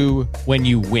do when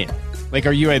you win? Like,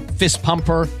 are you a fist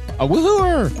pumper, a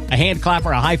woohooer, a hand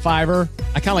clapper, a high fiver?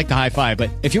 I kind of like the high five, but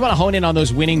if you want to hone in on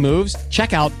those winning moves,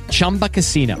 check out Chumba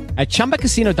Casino. At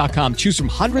ChumbaCasino.com, choose from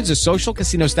hundreds of social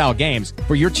casino style games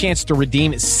for your chance to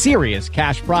redeem serious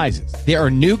cash prizes. There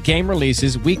are new game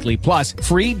releases weekly, plus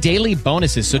free daily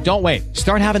bonuses. So don't wait.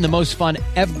 Start having the most fun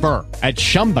ever at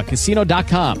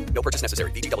ChumbaCasino.com. No purchase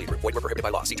necessary. VGW Group. Void where prohibited by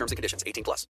law. See terms and conditions.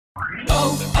 18+.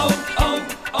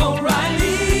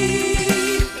 O'Reilly.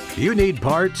 You need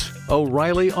parts?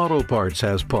 O'Reilly Auto Parts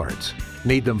has parts.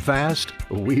 Need them fast?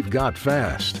 We've got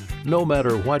fast. No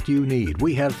matter what you need,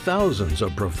 we have thousands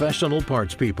of professional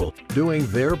parts people doing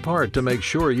their part to make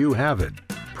sure you have it.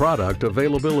 Product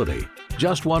availability.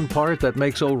 Just one part that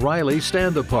makes O'Reilly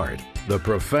stand apart. The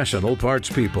professional parts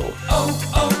people.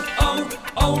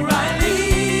 O'Reilly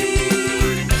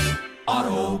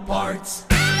Auto Parts.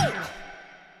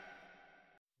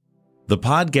 The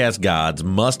podcast gods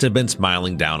must have been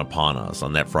smiling down upon us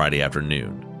on that Friday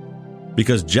afternoon,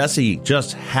 because Jesse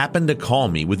just happened to call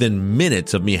me within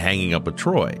minutes of me hanging up with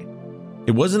Troy.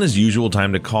 It wasn't his usual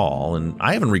time to call, and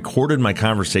I haven't recorded my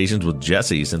conversations with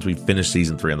Jesse since we finished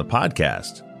season 3 on the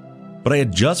podcast. But I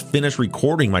had just finished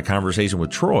recording my conversation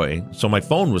with Troy, so my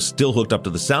phone was still hooked up to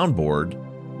the soundboard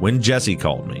when Jesse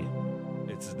called me.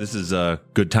 This is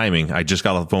good timing. I just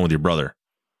got off the phone with your brother.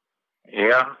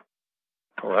 Yeah.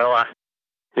 Well, I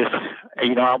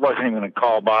wasn't even going to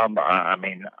call Bob. I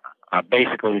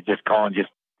basically was just calling,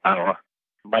 I don't know.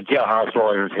 My jailhouse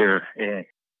lawyer's here.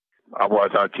 I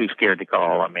was too scared to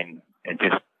call. And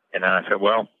I said,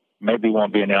 well, maybe he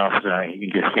won't be in the office.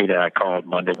 You can just see that I called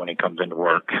Monday when he comes into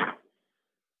work.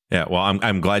 Yeah, well,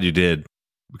 I'm glad you did,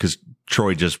 because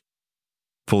Troy just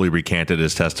fully recanted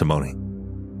his testimony.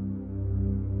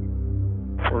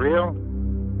 For real?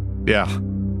 Yeah.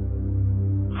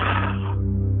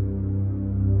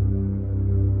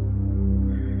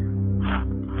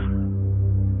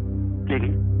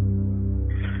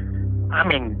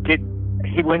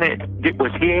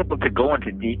 Was he able to go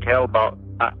into detail about,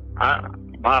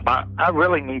 Bob, I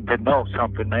really need to know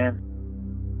something, man.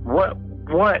 What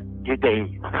did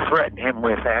they threaten him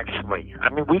with, actually?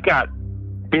 We got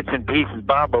bits and pieces,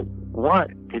 Bob, but what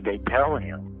did they tell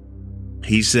him?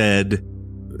 He said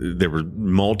there were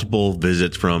multiple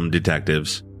visits from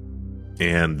detectives,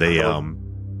 and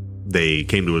they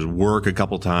came to his work a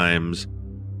couple times.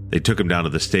 They took him down to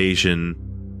the station,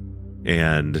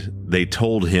 and they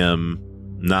told him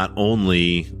not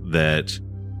only that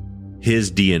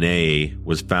his DNA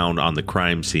was found on the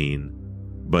crime scene,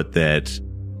 but that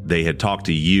they had talked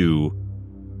to you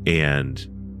and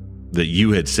that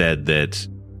you had said that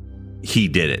he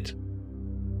did it.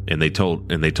 And they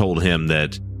told him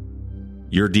that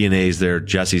your DNA is there,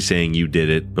 Jesse's saying you did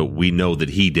it, but we know that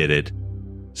he did it.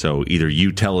 So either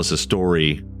you tell us a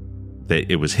story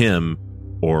that it was him,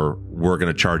 or we're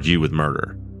going to charge you with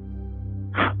murder.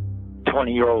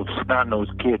 20-year-old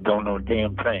snot-nosed kid don't know a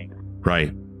damn thing. Right.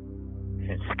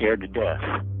 And scared to death.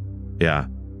 Yeah.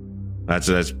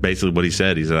 That's basically what he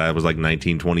said. He said, I was like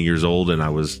 19, 20 years old, and I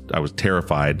was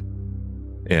terrified.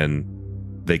 And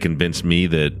they convinced me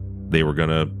that they were going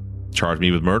to charge me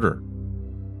with murder.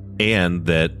 And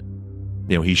that,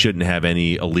 he shouldn't have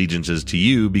any allegiances to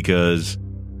you because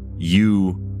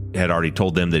you had already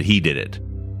told them that he did it.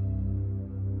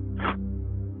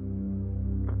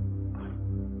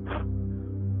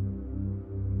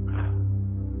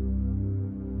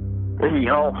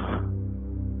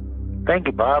 Thank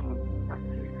you, Bob.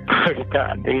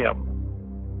 God damn.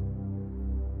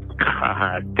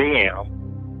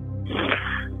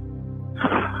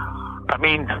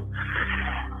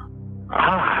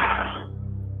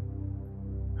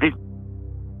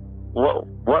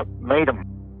 What made him?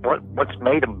 What's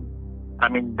made him?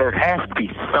 There has to be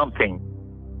something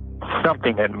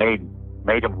that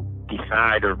made him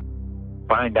decide or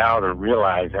find out or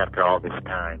realize after all this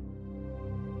time.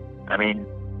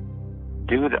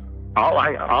 Dude, all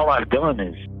I've done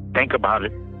is think about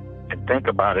it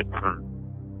for,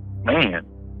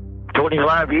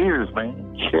 25 years,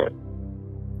 man. Shit.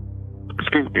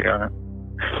 Excuse me,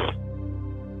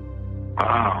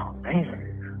 oh, man.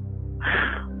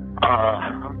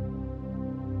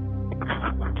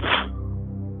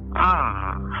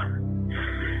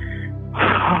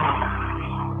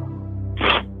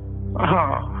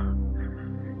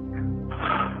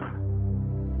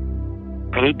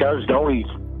 He does know he's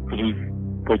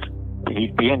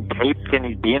being taped and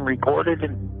he's being recorded.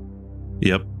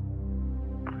 Yep.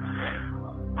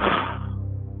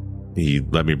 He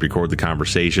let me record the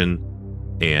conversation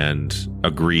and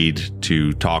agreed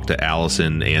to talk to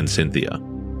Allison and Cynthia.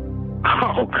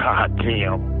 Oh, God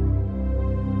damn.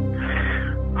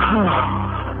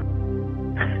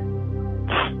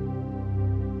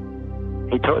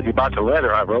 He told you about the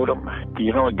letter I wrote him. Do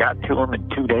you know it got to him in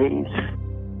 2 days?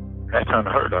 That's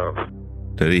unheard of.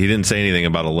 He didn't say anything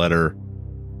about a letter.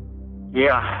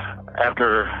 Yeah,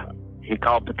 after he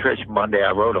called Patricia Monday,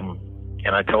 I wrote him,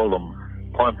 and I told him,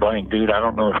 point blank, dude, I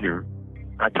don't know if you're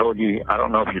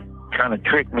trying to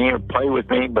trick me or play with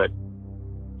me, but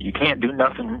you can't do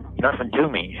nothing to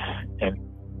me. And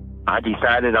I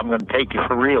decided I'm going to take you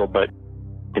for real, but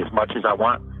as much as I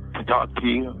want to to talk to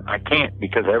you. I can't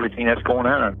because of everything that's going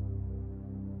on.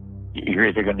 You're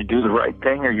either going to do the right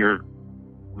thing or you're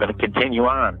going to continue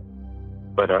on.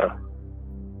 But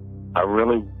I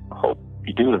really hope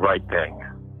you do the right thing.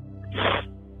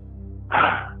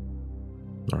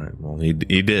 All right. Well, he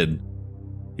did.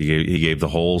 He gave the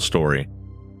whole story.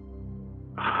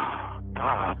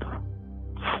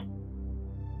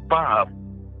 Bob,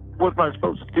 what am I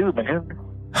supposed to do, man?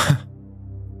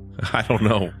 I don't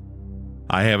know.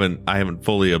 I haven't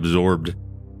fully absorbed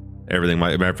everything.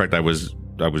 Matter of fact, I was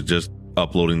just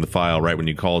uploading the file right when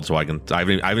you called, so I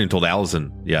haven't even told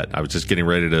Allison yet. I was just getting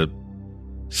ready to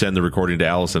send the recording to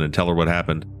Allison and tell her what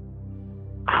happened.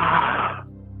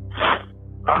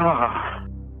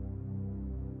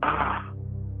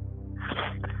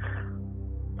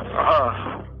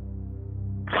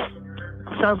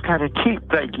 Sounds kind of cheap,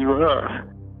 thank you.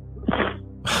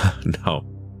 No.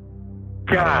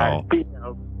 God,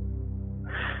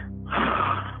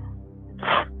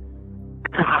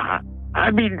 I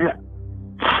mean,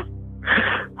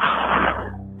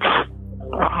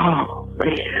 oh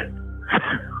man,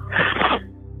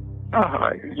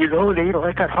 it ain't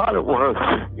like I thought it was.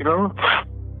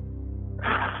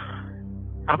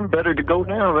 I'm better to go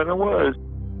now than I was.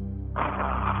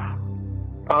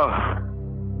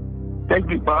 Thank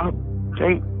you, Bob.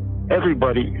 Thank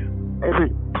everybody.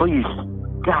 Please,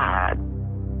 God,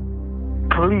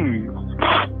 please.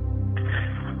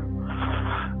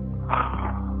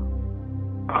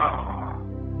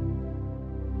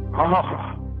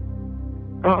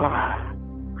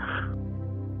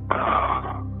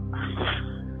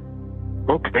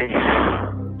 Okay.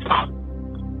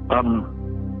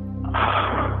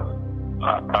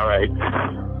 All right.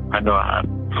 I know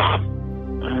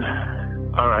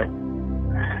all right.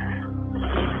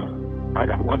 I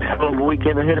got one hell of a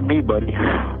weekend ahead of me, buddy.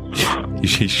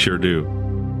 You sure do.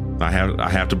 I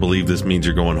have to believe this means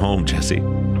you're going home, Jesse.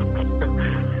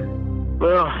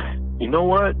 Well, you know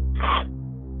what?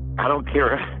 I don't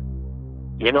care.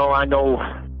 I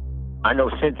know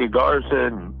Cynthia Garza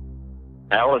and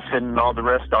Allison and all the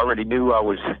rest already knew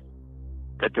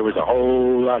that there was a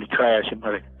whole lot of trash in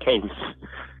my case.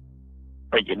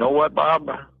 But you know what, Bob?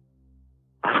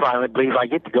 I finally believe I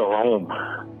get to go home.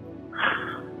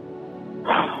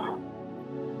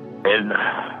 And,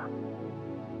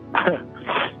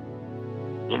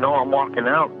 I'm walking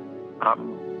out.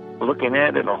 I'm looking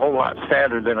at it a whole lot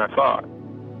sadder than I thought.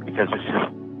 Because it's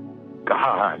just,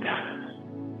 God,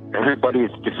 everybody is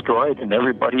destroyed and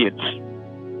everybody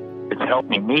it's helped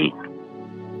me meet.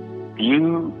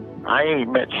 You, I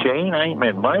ain't met Shane, I ain't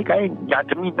met Mike, I ain't got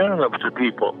to meet none of those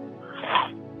people.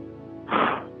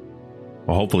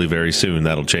 Well, hopefully very soon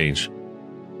that'll change.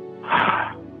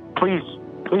 Please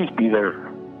be there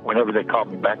whenever they call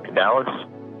me back to Dallas.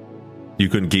 You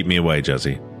couldn't keep me away,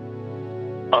 Jesse.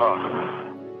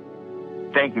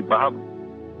 Thank you, Bob.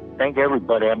 Thank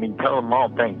everybody. Tell them all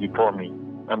thank you for me.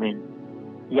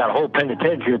 You got a whole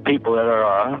penitentiary of people that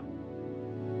are,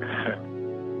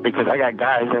 because I got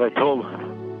guys that I told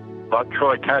about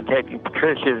Troy contacting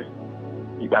Patricia.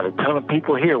 You got a ton of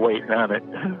people here waiting on it.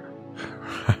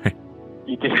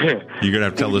 You're going to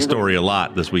have to tell the story a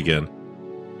lot this weekend.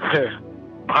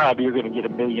 Bob, you're going to get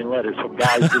 1 million letters from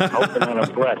guys just hoping on a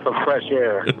breath of fresh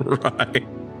air. Right.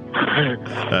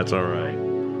 That's all right.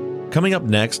 Coming up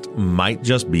next might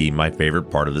just be my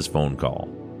favorite part of this phone call.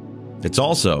 It's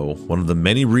also one of the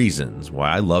many reasons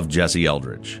why I love Jesse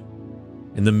Eldridge.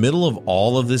 In the middle of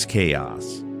all of this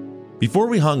chaos, before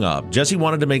we hung up, Jesse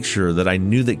wanted to make sure that I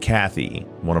knew that Kathy,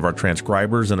 one of our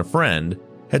transcribers and a friend,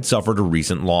 had suffered a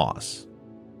recent loss.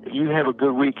 You have a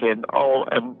good weekend. Oh,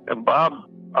 and Bob,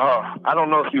 I don't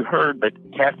know if you heard, but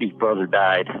Kathy's brother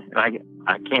died. And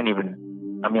I can't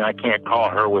even, I can't call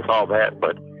her with all that,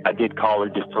 but I did call her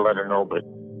just to let her know. But,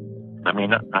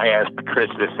 I asked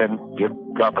Patricia to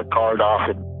drop a card off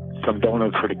and some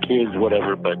donuts for the kids,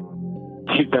 whatever, but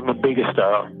she's been my biggest,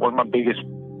 one of my biggest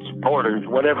supporters,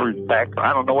 whatever is back.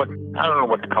 I don't know what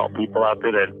to call people out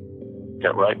there that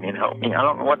write me and help me. I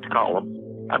don't know what to call them.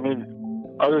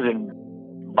 Other than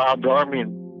Bob Darby.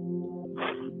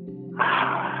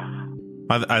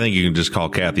 I think you can just call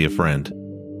Kathy a friend.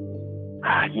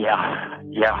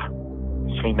 Yeah.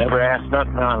 She never asked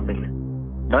nothing out of me.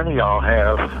 None of y'all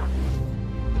have.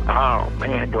 Oh,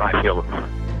 man, do I feel it.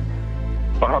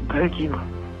 Bob, thank you.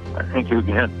 Thank you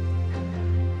again.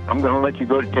 I'm going to let you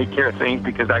go to take care of things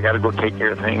because I got to go take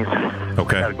care of things.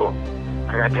 Okay. I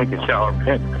got to take a shower,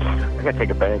 man. I got to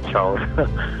take a bad shower.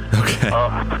 Okay.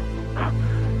 All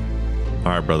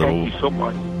right, brother. Thank you so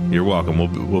much. You're welcome.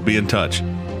 We'll be in touch.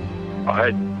 All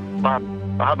right. Bye.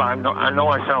 Bob, I know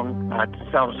I sound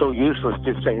so useless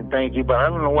just saying thank you, but I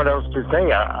don't know what else to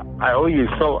say. I owe you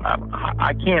so.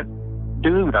 I can't,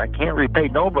 dude. I can't repay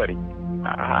nobody.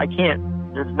 I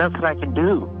can't. There's nothing I can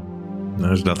do.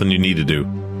 There's nothing you need to do.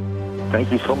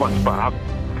 Thank you so much, Bob.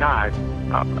 God,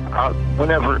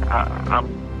 whenever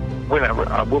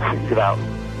we'll figure it out.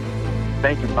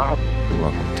 Thank you, Bob. You're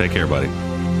welcome. Take care, buddy.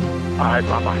 All right,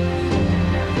 bye-bye.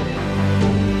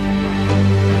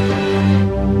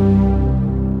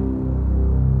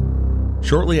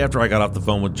 Shortly after I got off the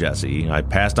phone with Jesse, I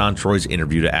passed on Troy's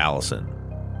interview to Allison.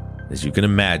 As you can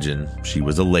imagine, she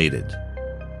was elated.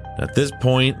 At this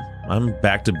point, I'm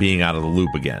back to being out of the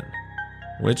loop again,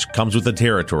 which comes with the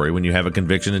territory when you have a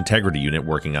conviction integrity unit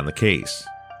working on the case.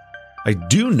 I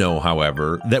do know,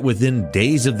 however, that within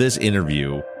days of this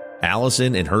interview,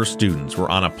 Allison and her students were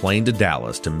on a plane to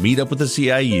Dallas to meet up with the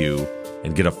CIU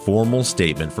and get a formal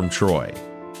statement from Troy.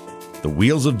 The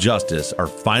wheels of justice are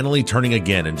finally turning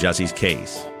again in Jesse's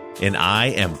case, and I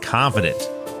am confident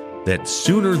that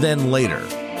sooner than later,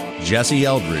 Jesse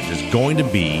Eldridge is going to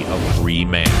be a free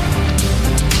man.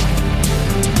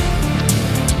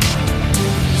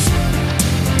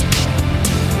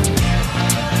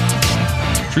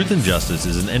 Truth and Justice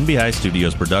is an NBI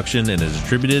Studios production and is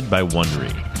distributed by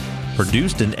Wondery.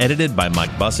 Produced and edited by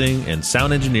Mike Bussing and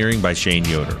sound engineering by Shane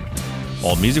Yoder.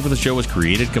 All music for the show was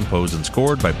created, composed, and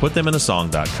scored by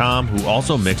PutThemInASong.com, who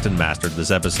also mixed and mastered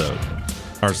this episode.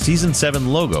 Our Season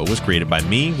 7 logo was created by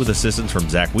me with assistance from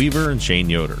Zach Weaver and Shane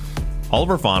Yoder. All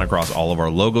of our font across all of our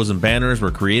logos and banners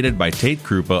were created by Tate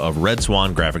Krupa of Red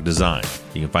Swan Graphic Design.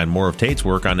 You can find more of Tate's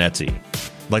work on Etsy.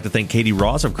 I'd like to thank Katie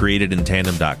Ross of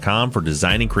CreatedInTandem.com for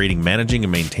designing, creating, managing,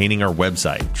 and maintaining our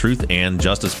website, Truth and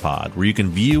Justice Pod, where you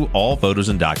can view all photos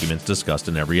and documents discussed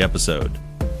in every episode.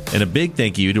 And a big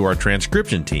thank you to our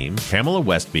transcription team, Pamela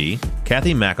Westby,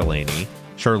 Kathy McElhaney,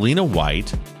 Charlena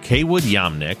White, Kaywood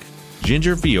Yamnick,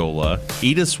 Ginger Viola,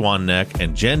 Edith Swanneck,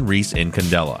 and Jen Reese in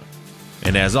Candela.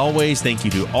 And as always, thank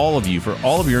you to all of you for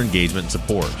all of your engagement and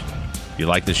support. If you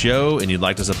like the show and you'd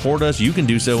like to support us, you can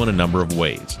do so in a number of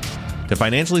ways. To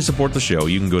financially support the show,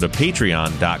 you can go to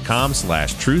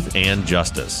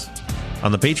patreon.com/truthandjustice.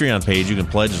 On the Patreon page, you can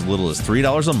pledge as little as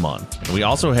 $3 a month, and we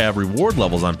also have reward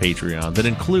levels on Patreon that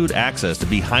include access to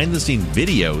behind-the-scenes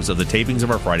videos of the tapings of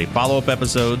our Friday follow-up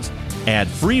episodes,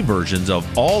 ad-free versions of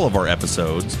all of our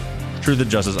episodes, Truth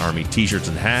and Justice Army t-shirts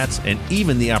and hats, and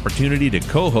even the opportunity to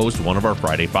co-host one of our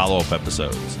Friday follow-up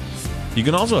episodes. You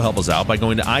can also help us out by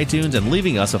going to iTunes and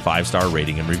leaving us a 5-star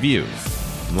rating and review.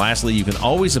 And lastly, you can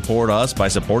always support us by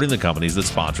supporting the companies that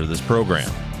sponsor this program.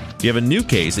 If you have a new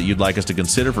case that you'd like us to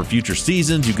consider for future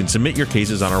seasons, you can submit your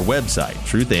cases on our website,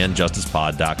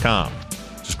 truthandjusticepod.com.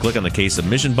 Just click on the case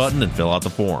submission button and fill out the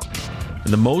form.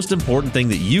 And the most important thing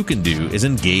that you can do is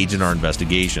engage in our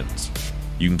investigations.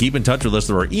 You can keep in touch with us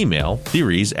through our email,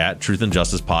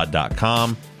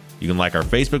 theories@truthandjusticepod.com. You can like our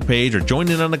Facebook page or join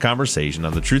in on the conversation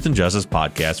on the Truth and Justice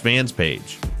Podcast fans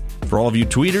page. For all of you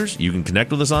tweeters, you can connect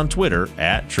with us on Twitter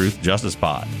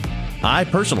 @TruthJusticePod. I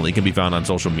personally can be found on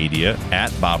social media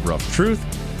 @BobRuffTruth,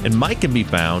 and Mike can be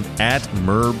found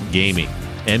 @MurbGaming,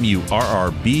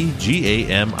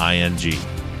 MURRBGAMING.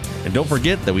 And don't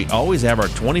forget that we always have our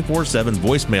 24/7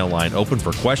 voicemail line open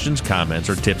for questions, comments,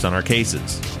 or tips on our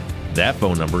cases. That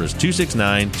phone number is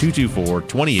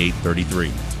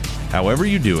 269-224-2833. However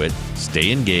you do it,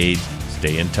 stay engaged,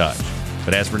 stay in touch.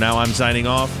 But as for now, I'm signing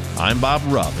off. I'm Bob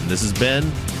Ruff, and this has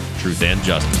been Truth and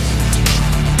Justice.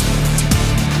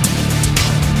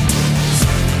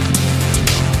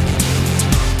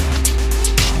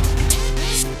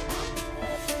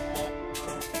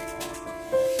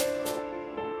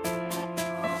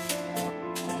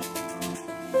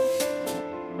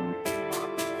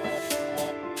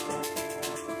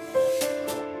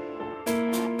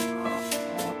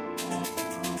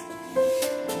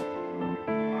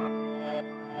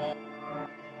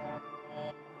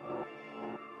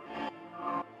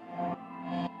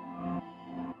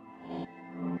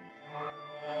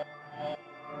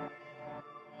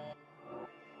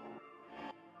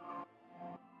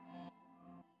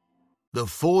 The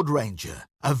Ford Ranger,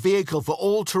 a vehicle for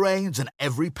all terrains and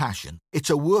every passion. It's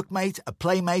a workmate, a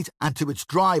playmate, and to its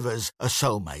drivers, a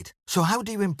soulmate. So how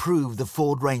do you improve the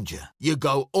Ford Ranger? You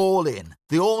go all in.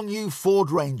 The all-new Ford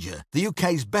Ranger, the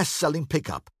UK's best-selling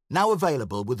pickup. Now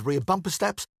available with rear bumper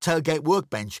steps, tailgate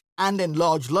workbench, and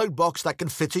enlarged load box that can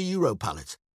fit a Euro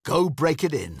pallet. Go break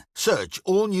it in. Search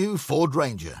all-new Ford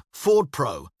Ranger. Ford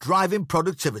Pro, driving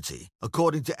productivity.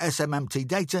 According to SMMT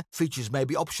data, features may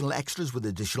be optional extras with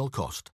additional cost.